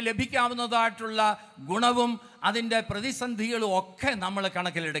നമുക്ക് ലഭിക്കാവുന്നതായിട്ടുള്ള ഗുണവും അതിൻ്റെ പ്രതിസന്ധികളും ഒക്കെ നമ്മൾ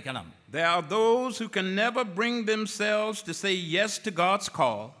കണക്കിലെടുക്കണം. There are those who can never bring themselves to say yes to God's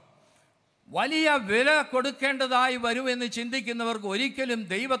call. വലിയ വില കൊടുക്കേണ്ടതായി വരുമെന്ന് ചിന്തിക്കുന്നവർക്ക് ഒരിക്കലും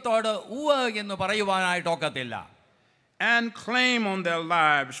ദൈവത്തോട് ഉവ്വ് എന്ന് പറയുവാനായിട്ട് ഒക്കത്തില്ല. And claim on their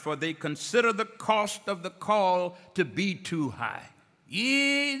lives, for they consider the cost of the call to be too high. ഈ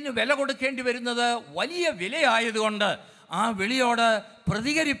വില കൊടുക്കേണ്ടി വരുന്നത് വലിയ വിലയായതുകൊണ്ട് ആ വിളിയോട്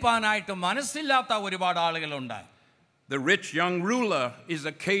പ്രതികരിപ്പാനായിട്ട് മനസ്സില്ലാത്ത ഒരുപാട് ആളുകളുണ്ട്. The rich young ruler is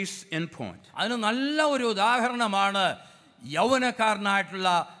a case in point. അതിന് നല്ല ഒരു ഉദാഹരണമാണ് യൗവനക്കാരനായിട്ടുള്ള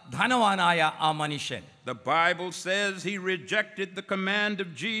ധനവാനായ ആ മനുഷ്യൻ. The Bible says he rejected the command of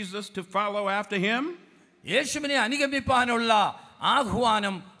Jesus to follow after him. യേശുവിനെ അനുഗമിപ്പാനുള്ള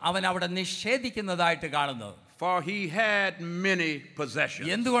ആഹ്വാനം അവൻ അവിടെ നിഷേധിക്കുന്നതായിട്ട് കാണുന്നു. For he had many possessions.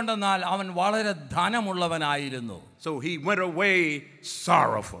 എന്തുകൊണ്ടെന്നാൽ അവൻ വളരെ ധനമുള്ളവനായിരുന്നു. So he went away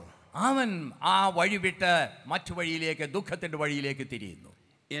sorrowful. അവൻ ആ വഴി വിട്ട് മറ്റു വഴിയിലേക്ക് ദുഃഖത്തിന്റെ വഴിയിലേക്ക് തിരിയുന്നു.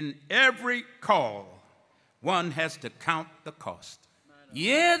 In every call, one has to count the cost.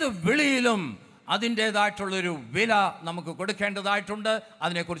 ഏത് വിളിയിലും അതിൻ്റെതായിട്ടുള്ളൊരു വില നമുക്ക് കൊടുക്കേണ്ടതായിട്ടുണ്ട്.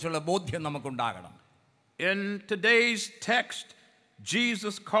 അതിനെക്കുറിച്ചുള്ള ബോധ്യം നമുക്കുണ്ടാകണം. In today's text,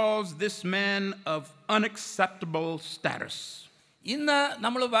 Jesus calls this man of unacceptable status. ഇന്ന്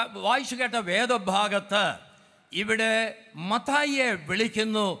നമ്മൾ വായിച്ചു കേട്ട വേദഭാഗത്ത് ഇവിടെ മത്തായിയെ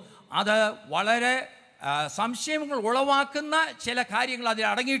വിളിക്കുന്നു. അത് വളരെ സംശയങ്ങൾ ഉളവാക്കുന്ന ചില കാര്യങ്ങൾ അതിൽ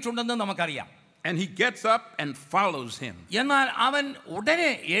അടങ്ങിയിട്ടുണ്ടെന്ന് നമുക്കറിയാം. And he gets up and follows him. എന്നാൽ അവൻ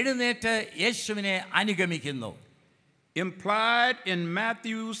ഉടനെ എഴുന്നേറ്റ് യേശുവിനെ അനുഗമിക്കുന്നു. Implied in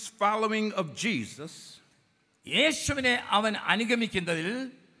Matthew's following of Jesus യേശുവിനെ അവൻ അനുഗമിക്കുന്നതിൽ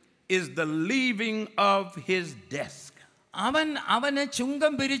is the leaving of his desk. അവന്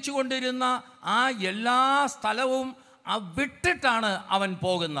ചുങ്കം പിരിച്ചുകൊണ്ടിരുന്ന ആ എല്ലാ സ്ഥലവും വിട്ടിട്ടാണ് അവൻ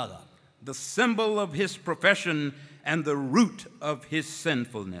പോകുന്നത്. The symbol of his profession and the root of his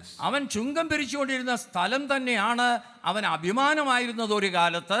sinfulness. അവൻ ചുങ്കം പിരിച്ചുകൊണ്ടിരുന്ന സ്ഥലം തന്നെയാണ് അവൻ അഭിമാനമായിരുന്നത് ഒരു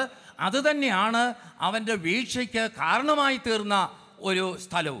കാലത്ത്. അത് തന്നെയാണ് അവൻ്റെ വീഴ്ചയ്ക്ക് കാരണമായി തീർന്ന ഒരു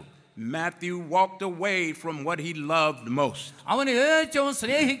സ്ഥലവും. Matthew walked away from what he loved most. അവൻ ഏറ്റവും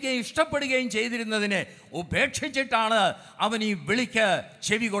സ്നേഹിക്കുകയും ഇഷ്ടപ്പെടുകയും ചെയ്തിരുന്നതിനെ ഉപേക്ഷിച്ചിട്ടാണ് അവൻ ഈ വിളിക്ക്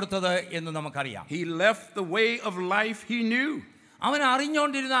ചെവി കൊടുത്തത് എന്ന് നമുക്കറിയാം. He left the way of life he knew.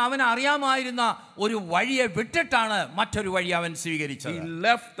 അവൻ അറിയാമായിരുന്ന ഒരു വഴിയെ വിട്ടിട്ടാണ് മറ്റൊരു വഴി അവൻ സ്വീകരിച്ചത്. He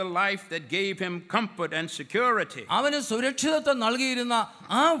left the life that gave him comfort and security. അവന് സുരക്ഷിതത്വം നൽകിയിരുന്ന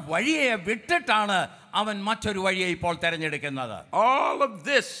ആ വഴിയെ വിട്ടിട്ടാണ് അവൻ മറ്റൊരു വഴിയെ ഇപ്പോൾ തിരഞ്ഞെടുക്കുന്നത്. All of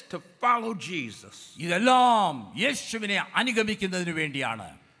this to follow Jesus. ഇതെല്ലാം യേശുവിനെ അനുഗമിക്കുന്നതിന് വേണ്ടിയാണ്.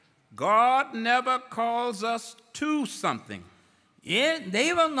 God never calls us to something.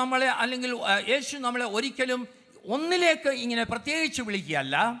 ദൈവം നമ്മളെ അല്ലെങ്കിൽ യേശു നമ്മളെ ഒരിക്കലും ഒന്നിലേക്ക് ഇങ്ങനെ പ്രത്യേകിച്ച്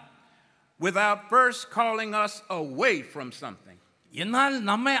വിളിക്കുകയല്ല, without first calling us away from something. എന്നാൽ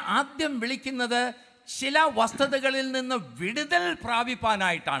നമ്മെ ആദ്യം വിളിക്കുന്നത് ചില വസ്തുതകളിൽ നിന്ന് വിടുതൽ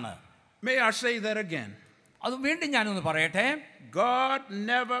പ്രാപിപ്പാനായിട്ടാണ്. May I say that again? അത് വീണ്ടും ഞാനൊന്ന് പറയട്ടെ. God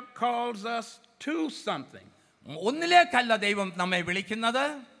never calls us to something ഒന്നിലേക്കല്ല ദൈവം നമ്മെ വിളിക്കുന്നത്,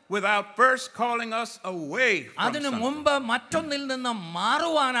 without first calling us away from something. അതിനു മുമ്പ് മറ്റൊന്നിൽ നിന്ന്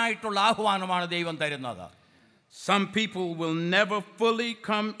മാറുവാനായിട്ടുള്ള ആഹ്വാനമാണ് ദൈവം തരുന്നത്. Some people will never fully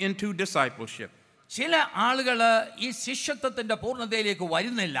come into discipleship. ചില ആളുകൾ ഈ ശിഷ്യത്വത്തിന്റെ പൂർണ്ണതയിലേക്ക്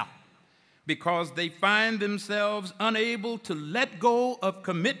വരുന്നില്ല. Because they find themselves unable to let go of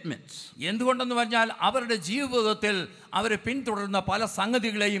commitments. എന്തുകൊണ്ടെന്ന് പറഞ്ഞാൽ അവരുടെ ജീവിതത്തിൽ അവർ പിന്തുടരുന്ന പല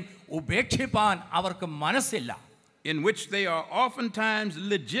സംഗതികളെയും ഉപേക്ഷിപ്പാൻ അവർക്ക് മനസ്സില്ല. In which they are oftentimes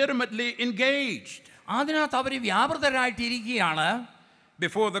legitimately engaged. അതിനകത്ത് അവർ വ്യാപൃതരായിട്ടിരിക്കുകയാണ്.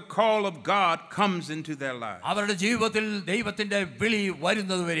 Before the call of God comes into their lives. അവരുടെ ജീവിതത്തിൽ ദൈവത്തിന്റെ വിളി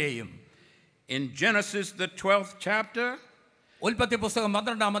വരുന്നതുവരെയും. In Genesis the 12th chapter, ഉൽപ്പത്തി പുസ്തകം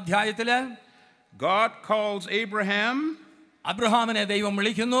 12-ാം അധ്യായത്തില് God calls Abraham അബ്രഹാമിനെ ദൈവം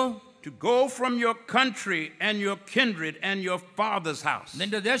വിളിക്കുന്നു. To go from your country and your kindred and your father's house.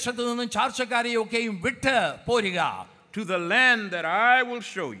 നിന്റെ ദേശത്തു നിന്നും ചാർച്ചക്കാരെയൊക്കെയും വിട്ട് പോരുക. To the land that I will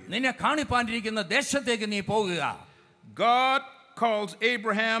show you. നിന്നെ കാണിപ്പാനിരിക്കുന്ന ദേശത്തേക്ക് നീ പോകുക. God calls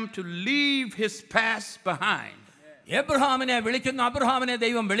Abraham to leave his past behind. അബ്രഹാമിനെ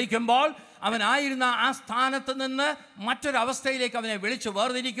ദൈവം വിളിക്കുമ്പോൾ അവനായിരുന്ന ആ സ്ഥാനത്ത് നിന്ന് മറ്റൊരവസ്ഥയിലേക്ക് അവനെ വിളിച്ചു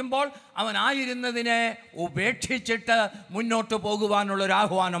വേർതിരിക്കുമ്പോൾ അവനായിരുന്നതിനെ ഉപേക്ഷിച്ചിട്ട് മുന്നോട്ട് പോകുവാനുള്ള ഒരു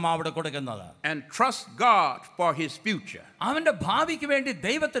ആഹ്വാനം അവിടെ കൊടുക്കുന്നത്. And trust God for his future. അവന്റെ ഭാവിക്ക് വേണ്ടി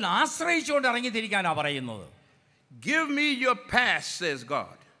ദൈവത്തിൽ ആശ്രയിച്ചുകൊണ്ട് ഇറങ്ങിത്തിരിക്കാനാണ് പറയുന്നത്. Give me your past, says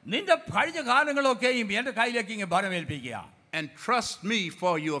God. നിന്റെ കഴിഞ്ഞ കാലങ്ങളൊക്കെയും എന്റെ കയ്യിലേക്ക് ഇങ്ങനെ ഭരമേൽപ്പിക്കുക. And trust me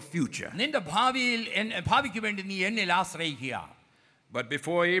for your future. നിന്റെ ഭാവിക്ക് വേണ്ടി നീ എന്നിൽ ആശ്രയിക്കുക. But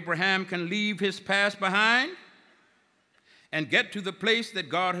before Abraham can leave his past behind and get to the place that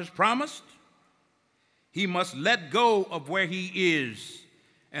God has promised, he must let go of where he is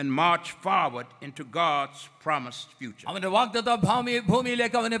and march forward into God's promised future. അവന്റെ വാഗ്ദത്ത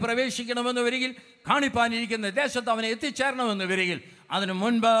ഭൂമിയിലേക്ക് അവനെ പ്രവേശിക്കണമെന്ന് വരികിൽ കാണിപ്പാനിരിക്കുന്ന ദേശത്ത് അവനെ എത്തിച്ചേരണമെന്ന് വരികിൽ അതിനു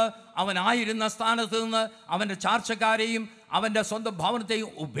മുൻപ് അവനായിരുന്ന സ്ഥാനത്ത് നിന്ന് അവന്റെ ചാർച്ചക്കാരെയും അവന്റെ സ്വന്തം ഭവനത്തെയും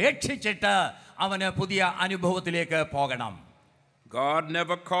ഉപേക്ഷിച്ചിട്ട് അവന് പുതിയ അനുഭവത്തിലേക്ക് പോകണം. God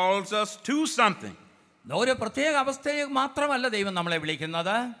never calls us to something ഒരു പ്രത്യേക അവസ്ഥയിലേക്ക് മാത്രമല്ല ദൈവം നമ്മളെ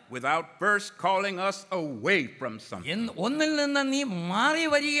വിളിക്കുന്നത്, without first calling us away from something. ഒന്നിൽ നിന്ന് നീ മാറി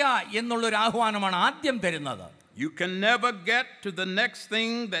വരിക എന്നുള്ളൊരു ആഹ്വാനമാണ് ആദ്യം തരുന്നത്. You can never get to the next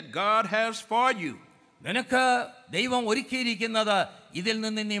thing that God has for you. നിനക്ക് ദൈവം ഒരുക്കിയിരിക്കുന്നത് ഇതിൽ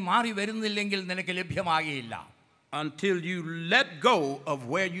നിന്ന് നീ മാറി വരുന്നില്ലെങ്കിൽ നിനക്ക് ലഭ്യമാകില്ല. Until you let go of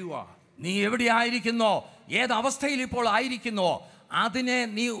where you are. നീ എവിടെയായിരിക്കുന്നോ, ഏത് അവസ്ഥയിൽ ഇപ്പോൾ ആയിരിക്കുന്നോ, അതിനെ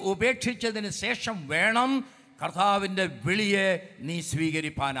നീ ഉപേക്ഷിച്ചതിന് ശേഷം വേണം കർത്താവിന്റെ വിളിയെ നീ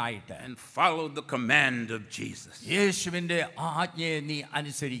സ്വീകരിപ്പാനായിട്ട്. And follow the command of Jesus. യേശുവിന്റെ ആജ്ഞയെ നീ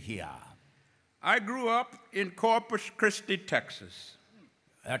അനുസരിക്കുക. I grew up in Corpus Christi, Texas.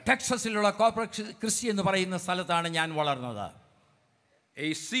 ടെക്സസിലുള്ള Corpus Christi എന്ന് പറയുന്ന സ്ഥലത്താണ് ഞാൻ വളർന്നത്.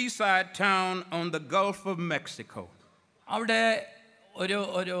 A seaside town on the Gulf of Mexico. അവിടെ ഒരു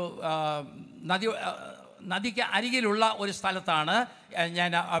നദിക്ക് അരികിലുള്ള ഒരു സ്ഥലത്താണ്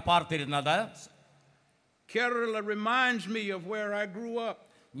ഞാൻ പാർത്തിരുന്നത്. Kerala reminds me of where I grew up.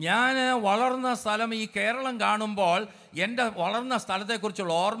 ഞാൻ വളർന്ന സ്ഥലം ഈ കേരളം കാണുമ്പോൾ എൻ്റെ വളർന്ന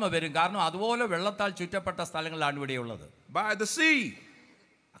സ്ഥലത്തെക്കുറിച്ചുള്ള ഓർമ്മ വരും. കാരണം അതുപോലെ വെള്ളത്താൽ ചുറ്റപ്പെട്ട സ്ഥലങ്ങളാണ് ഇവിടെയുള്ളത്. By the sea.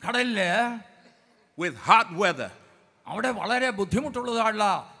 കടലില്. With hot weather. അവിടെ വളരെ ബുദ്ധിമുട്ടുള്ളതായുള്ള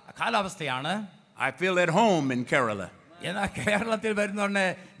കാലാവസ്ഥയാണ്. I feel at home in Kerala. എന്നാൽ കേരളത്തിൽ വരുന്നോണ്ട്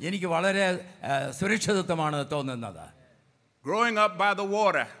എനിക്ക് വളരെ സുരക്ഷിതത്വമാണ് തോന്നുന്നത്. Growing up by the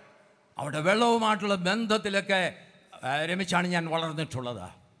water. അവിടെ വെള്ളവുമായിട്ടുള്ള ബന്ധത്തിലൊക്കെ രമിച്ചാണ് ഞാൻ വളർന്നിട്ടുള്ളത്.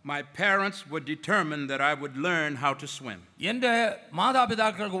 My parents were determined that I would learn how to swim. എൻ്റെ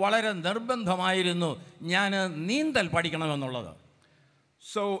മാതാപിതാക്കൾക്ക് വളരെ നിർബന്ധമായിരുന്നു ഞാൻ നീന്തൽ പഠിക്കണമെന്നുള്ളത്.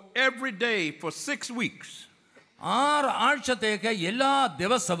 So every day for 6 weeks. 6 ആഴ്ചത്തേക്ക് എല്ലാ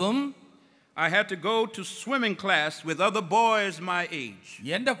ദിവസവും I had to go to swimming class with other boys my age.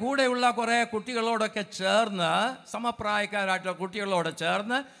 എൻ്റെ കൂടെയുള്ള കുറേ കുട്ടികളോടൊക്കെ ചേർന്ന് സമപ്രായക്കാരായിട്ടുള്ള കുട്ടികളോട്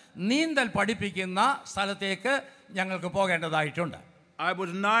ചേർന്ന് നീന്തൽ പഠിപ്പിക്കുന്ന സ്ഥലത്തേക്ക് ഞങ്ങൾക്ക് പോകേണ്ടതായിട്ടുണ്ട്. I was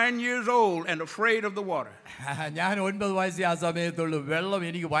 9 years old and afraid of the water. ഞാൻ 9 വയസ്സേ ആ സമയത്തുള്ളൂ. വെള്ളം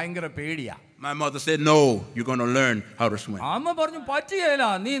എനിക്ക് ഭയങ്കര പേടിയാ. My mother said, "No, you're going to learn how to swim." അമ്മ പറഞ്ഞു പറ്റിയല്ല,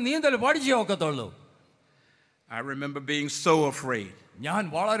 നീ നീന്തൽ പഠിച്ചേ ഒക്കത്തുള്ളൂ. I remember being so afraid. ഞാൻ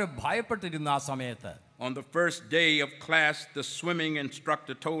വളരെ ഭയപ്പെട്ടിരുന്നു ആ സമയത്ത്. On the first day of class, the swimming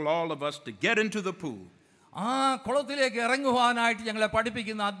instructor told all of us to get into the pool. ആ കുളത്തിലേക്ക് ഇറങ്ങുവാനായിട്ട് ഞങ്ങളെ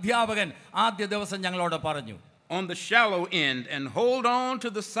പഠിപ്പിക്കുന്ന അധ്യാപകൻ ആദ്യ ദിവസം ഞങ്ങളോട് പറഞ്ഞു, on the shallow end and hold on to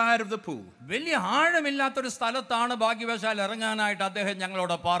the side of the pool. വലിയ ആഴമില്ലാത്തൊരു സ്ഥലത്താണ് ഭാഗ്യവശാൽ ഇറങ്ങാനായിട്ട് അദ്ദേഹം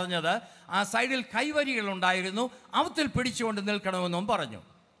ഞങ്ങളോട് പറഞ്ഞത്. ആ സൈഡിൽ കൈവരികൾ ഉണ്ടായിരുന്നു, അവത്തിൽ പിടിച്ചുകൊണ്ട് നിൽക്കണമെന്നും പറഞ്ഞു.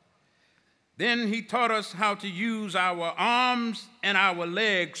 Then he taught us how to use our arms and our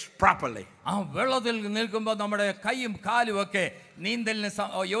legs properly. ആ വെള്ളത്തിൽ നിൽക്കുമ്പോൾ നമ്മുടെ കൈയും കാലും ഒക്കെ നീന്തലിന്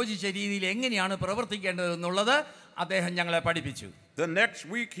യോജിച്ച രീതിയിൽ എങ്ങനെയാണ് പ്രവർത്തിക്കേണ്ടത് എന്നുള്ളത് അദ്ദേഹം ഞങ്ങളെ പഠിപ്പിച്ചു. The next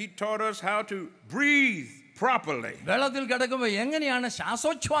week he taught us how to breathe properly. വെള്ളത്തിൽ കിടക്കുമ്പോൾ എങ്ങനെയാണ്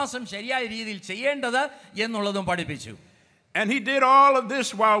ശ്വാസോച്ഛ്വാസം ശരിയായ രീതിയിൽ ചെയ്യേണ്ടത് എന്നുള്ളതും പഠിപ്പിച്ചു. And he did all of this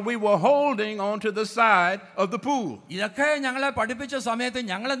while we were holding onto the side of the pool. ഇതൊക്കെ ഞങ്ങളെ പഠിപ്പിച്ച സമയത്ത്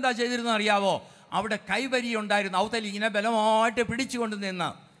ഞങ്ങൾ എന്താ ചെയ്തിരുന്നത് അറിയാവോ? അവിടെ കൈവരി ഉണ്ടായിരുന്നു, അവത്തിൽ ഇങ്ങനെ ബലമായിട്ട് പിടിച്ചുകൊണ്ട് നിന്ന്.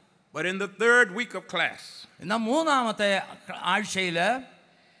 But in the third week of class, എന്നാൽ 3ാമത്തെ ആഴ്ചയില്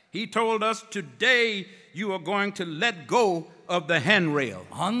he told us, today you are going to let go of the handrail.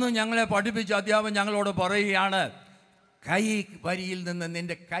 അന്ന് ഞങ്ങളെ പഠിപ്പിച്ച അധ്യാപകൻ ഞങ്ങളോട് പറയുകയാണ്, കൈ വരിയിൽ നിന്ന്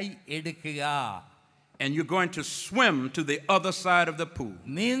നിന്റെ കൈ എടുക്കുക. And you're going to swim to the other side of the pool.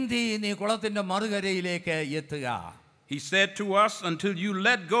 നീന്തി നീ കുളത്തിന്റെ മറുകരയിലേക്ക് എത്തുക. He said to us, until you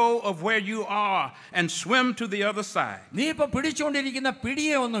let go of where you are and swim to the other side. നീ ഇപ്പോൾ പിടിച്ചുകൊണ്ടിരിക്കുന്ന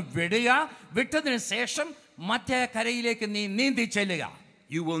പിടിയെ ഒന്ന് വിടുക, വിട്ടതിന് ശേഷം മറ്റേ കരയിലേക്ക് നീ നീന്തി ചെല്ലുക.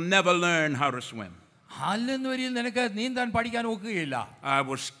 You will never learn how to swim. അല്ലെന്നുവരിൽ നിനക്ക് നീന്താൻ പഠിക്കാൻ ഒക്കുകയില്ല. I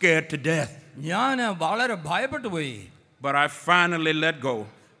was scared to death. ഞാൻ വളരെ ഭയപ്പെട്ടു പോയി. But I finally let go.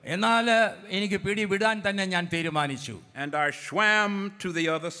 എന്നാൽ എനിക്ക് പിടി വിടാൻ തന്നെ ഞാൻ തീരുമാനിച്ചു. And I swam to the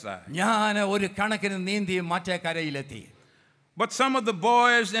other side. ഞാൻ ഒരു കണക്കിന് നീന്തി മറ്റേ കരയിലെത്തി. But some of the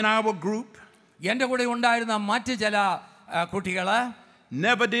boys in our group എൻ്റെ കൂടെ ഉണ്ടായിരുന്ന മറ്റ് ചില കുട്ടികള്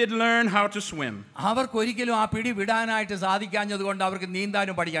never did learn how to swim. അവർക്ക് ഒരിക്കലും ആ പിടി വിടാനായിട്ട് സാധിക്കാഞ്ഞത് കൊണ്ട് അവർക്ക്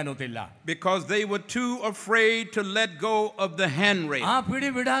നീന്താനും പഠിക്കാനൊത്തില്ല. Because they were too afraid to let go of the handrail. ആ പിടി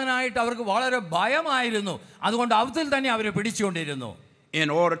വിടാനായിട്ട് അവർക്ക് വളരെ ഭയമായിരുന്നു. അതുകൊണ്ട് അവത്തിൽ തന്നെ അവരെ പിടിച്ചുകൊണ്ടിരുന്നു. In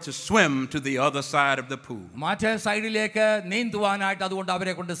order to swim to the other side of the pool. മറ്റേ സൈഡിലേക്ക് നീന്തുവാനായിട്ട് അതുകൊണ്ട്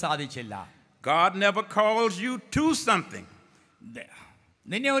അവരെ കൊണ്ട് സാധിച്ചില്ല. God never calls you to something.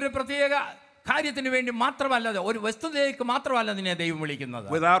 നിന്നെ ഒരു പ്രത്യേക കാര്യത്തിന് വേണ്ടി മാത്രമല്ല, ഒരു വസ്തുതയിലേക്ക് മാത്രമല്ല നിന്നെ ദൈവം വിളിക്കുന്നത്.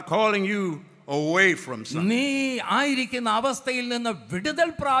 Without calling you away from something. നീ ആയിരിക്കുന്ന അവസ്ഥയിൽ നിന്ന് വിടുതൽ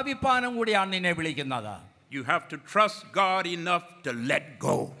പ്രാപിപ്പാനും കൂടിയാണ് നിന്നെ വിളിക്കുന്നത്. You have to trust God enough to let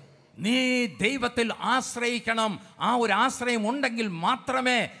go. നീ ദൈവത്തിൽ ആശ്രയിക്കണം. ആ ഒരു ആശ്രയം ഉണ്ടെങ്കിൽ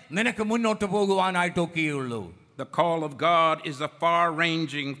മാത്രമേ നിനക്ക് മുന്നോട്ട് പോകുവാനായിട്ടൊക്കെയുള്ളൂ. The call of God is a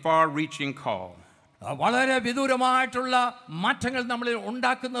far-ranging, far-reaching call. വളരെ വിദൂരമായിട്ടുള്ള മാറ്റങ്ങൾ നമ്മളിൽ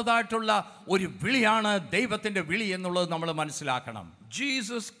ഉണ്ടാക്കുന്നതായിട്ടുള്ള ഒരു വിളിയാണ് ദൈവത്തിന്റെ വിളി എന്നുള്ളത് നമ്മൾ മനസ്സിലാക്കണം.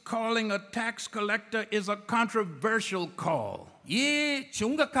 Jesus calling a tax collector is a controversial call. ഈ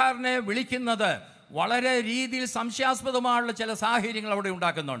ചുങ്കക്കാരനെ വിളിക്കുന്നത് വളരെ രീതിയിൽ സംശയാസ്പദമായുള്ള ചില സാഹചര്യങ്ങൾ അവിടെ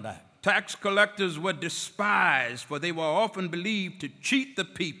ഉണ്ടാക്കുന്നുണ്ട്. Tax collectors were despised, for they were often believed to cheat the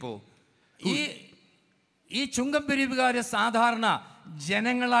people. ഈ ചുങ്കം പിരിവുകാരെ സാധാരണ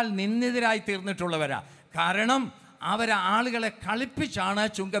ജനങ്ങളാൽ നിന്ദിതരായി തീർന്നിട്ടുള്ളവരാ. കാരണം അവർ ആളുകളെ കളിപ്പിച്ചാണ്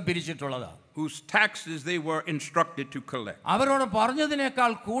ചുങ്കം പിരിച്ചിട്ടുള്ളത്. Whose taxes they were instructed to collect. അവരോട്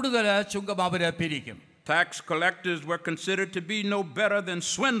പറഞ്ഞതിനേക്കാൾ കൂടുതൽ ചുങ്കം അവരെ പിരിക്കും. Tax collectors were considered to be no better than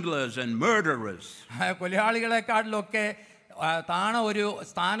swindlers and murderers. കൊലയാളികളെക്കാളിലൊക്കെ താണ ഒരു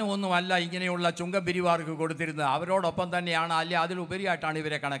സ്ഥാനമൊന്നുമല്ല ഇങ്ങനെയുള്ള ചുങ്കപ്പിരിവാർക്ക് കൊടുത്തിരുന്നത്. അവരോടൊപ്പം തന്നെയാണ്, അല്ലെ അതിലുപരിയായിട്ടാണ്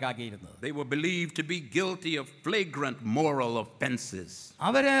ഇവരെ കണക്കാക്കിയിരുന്നത്. They were believed to be guilty of flagrant moral offenses.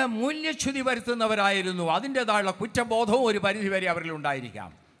 അവര് മൂല്യച്യുതി വരുത്തുന്നവരായിരുന്നു. അതിൻ്റെതായുള്ള കുറ്റബോധവും ഒരു പരിധിവരെ അവരിൽ ഉണ്ടായിരിക്കാം.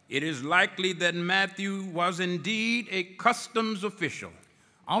 It is likely that Matthew was indeed a customs official.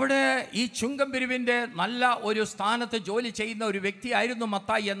 അവിടെ ഈ ചുങ്കം പിരിവിൻ്റെ നല്ല ഒരു സ്ഥാനത്ത് ജോലി ചെയ്യുന്ന ഒരു വ്യക്തിയായിരുന്നു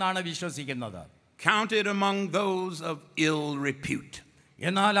മത്തായി എന്നാണ് വിശ്വസിക്കുന്നത്. Counted among those of ill repute.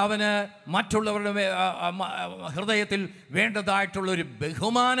 എന്നാൽ അവന് മറ്റുള്ളവരുടെ ഹൃദയത്തിൽ വേണ്ടതായിട്ടുള്ളൊരു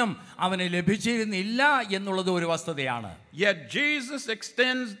ബഹുമാനം അവന് ലഭിച്ചിരുന്നില്ല എന്നുള്ളത് ഒരു വസ്തുതയാണ്. Yet Jesus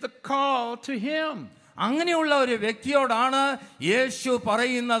extends the call to him. അങ്ങനെയുള്ള ഒരു വ്യക്തിയോടാണ് യേശു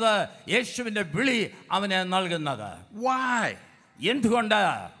പറയുന്നത്, യേശുവിൻ്റെ വിളി അവന് നൽകുന്നത്. Why? എന്തുകൊണ്ട്?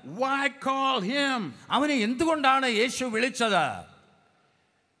 Why call him? അവനെ എന്തുകൊണ്ടാണ് യേശു വിളിച്ചത്?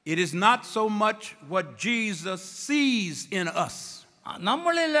 It is not so much what Jesus sees in us.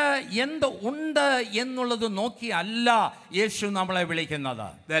 നമ്മളിൽ എന്ത് ഉണ്ട് എന്നുള്ളത് നോക്കി അല്ല യേശു നമ്മളെ വിളിക്കുന്നത്.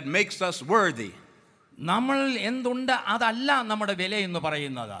 That makes us worthy. നമ്മൾ എന്തുണ്ട് അതല്ല നമ്മുടെ വില എന്ന്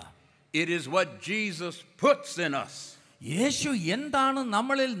പറയുന്നത്. It is what Jesus puts in us. യേശു എന്താണ്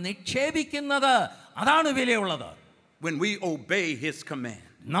നമ്മളിൽ നിക്ഷേപിക്കുന്നത് അതാണ് വിലയുള്ളത്. When we obey his command.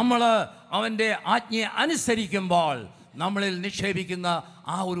 നമ്മൾ അവൻ്റെ ആജ്ഞയെ അനുസരിക്കുമ്പോൾ നമ്മളിൽ നിക്ഷേപിക്കുന്ന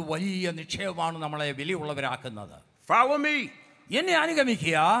ആ ഒരു വലിയ നിക്ഷേപമാണ് നമ്മളെ വിലയുള്ളവരാക്കുന്നത്. Follow me. എന്നെ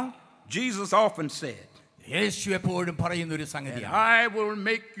അനുഗമിക്കുക. Jesus often said. യേശു എപ്പോഴും പറയുന്ന ഒരു സംഗതിയാണ്, I will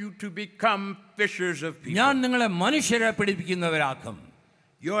make you to become fishers of people. ഞാൻ നിങ്ങളെ മനുഷ്യരെ പിടിപ്പിക്കുന്നവരാക്കും.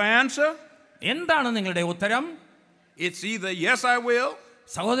 Your answer? എന്താണ് നിങ്ങളുടെ ഉത്തരം? It's either yes I will.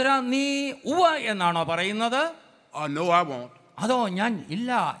 സഹോദര, നീ ഉവ്വ എന്നാണോ പറയുന്നത്? Or no I won't. അതോ ഞാൻ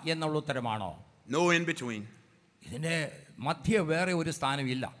ഇല്ല എന്നുള്ള ഉത്തരമാണോ? No in between. ഇതിന്റെ മധ്യ വേറെ ഒരു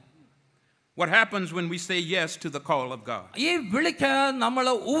സ്ഥാനമില്ല. What happens when we say yes to the call of God? ഈ വിളിക്ക് നമ്മൾ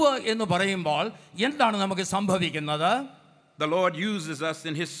ഉവ്വ് എന്ന് പറയുമ്പോൾ എന്താണ് നമുക്ക് സംഭവിക്കുന്നത്? The Lord uses us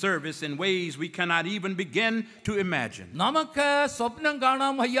in his service in ways we cannot even begin to imagine. നമുക്ക് സ്വപ്നം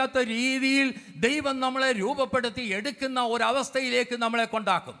കാണാൻ വയ്യാത്ത രീതിയിൽ ദൈവം നമ്മളെ രൂപപ്പെടുത്തി എടുക്കുന്ന ഒരു അവസ്ഥയിലേക്ക് നമ്മളെ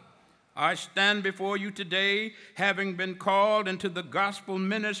കൊണ്ടാക്കും. I stand before you today having been called into the gospel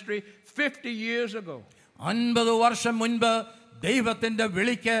ministry 50 years ago. 50 വർഷം മുൻപ് ദൈവത്തിന്റെ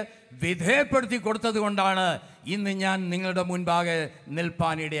വിളിക്ക് വിധേയപ്പെടുത്തി കൊടുത്തത് കൊണ്ടാണ് ഇന്ന് ഞാൻ നിങ്ങളുടെ മുൻപാകെ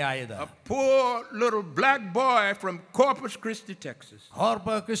നിൽപ്പാനിടയായത്. A poor little black boy from Corpus Christi, Texas.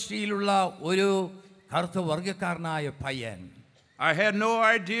 Corpus ക്രിസ്റ്റിയിലുള്ള ഒരു കറുത്ത വർഗ്ഗക്കാരനായ പയ്യൻ. I had no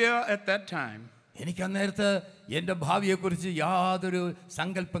idea at that time. എനിക്ക് അന്നേരത്ത് എൻ്റെ ഭാവിയെക്കുറിച്ച് യാതൊരു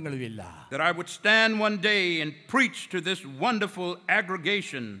സങ്കല്പങ്ങളുമില്ല. That I would stand one day and preach to this wonderful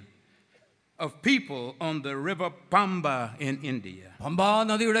aggregation of people on the river Pamba in India. Pamba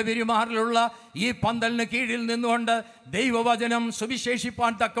നദിയുടെ പെരുമാറിലുള്ള ഈ പന്തലിന് കീഴിൽ നിന്നുകൊണ്ട് ദൈവവചനം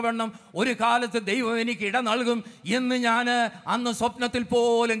സുവിശേഷിപ്പാൻ തക്കവണ്ണം ഒരു കാലത്ത് ദൈവം എനിക്ക് ഇട നൽകും എന്ന് ഞാൻ അന്ന് സ്വപ്നത്തിൽ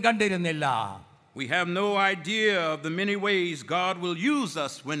പോലും കണ്ടിരുന്നില്ല. We have no idea of the many ways God will use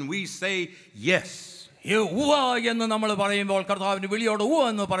us when we say yes. ഈ ഉവ്വ എന്ന് നമ്മൾ പറയുമ്പോൾ, കർത്താവിൻ്റെ വിളിയോട് ഉവ്വ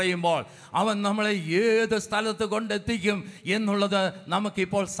എന്ന് പറയുമ്പോൾ അവൻ നമ്മളെ ഏത് സ്ഥലത്ത് കൊണ്ടെത്തിക്കും എന്നുള്ളത്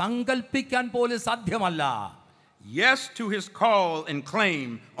നമുക്കിപ്പോൾ സങ്കല്പിക്കാൻ പോലും സാധ്യമല്ല. Yes to his call and claim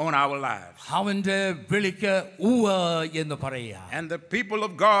on our lives. അവൻ്റെ വിളിക്ക് ഉവ്വ എന്ന് പറയുക. And the people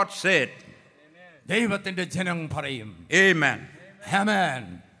of God said, ദൈവത്തിൻ്റെ ജനം പറയും, Amen. Amen.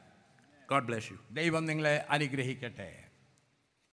 God bless you. ദൈവം നിങ്ങളെ അനുഗ്രഹിക്കട്ടെ.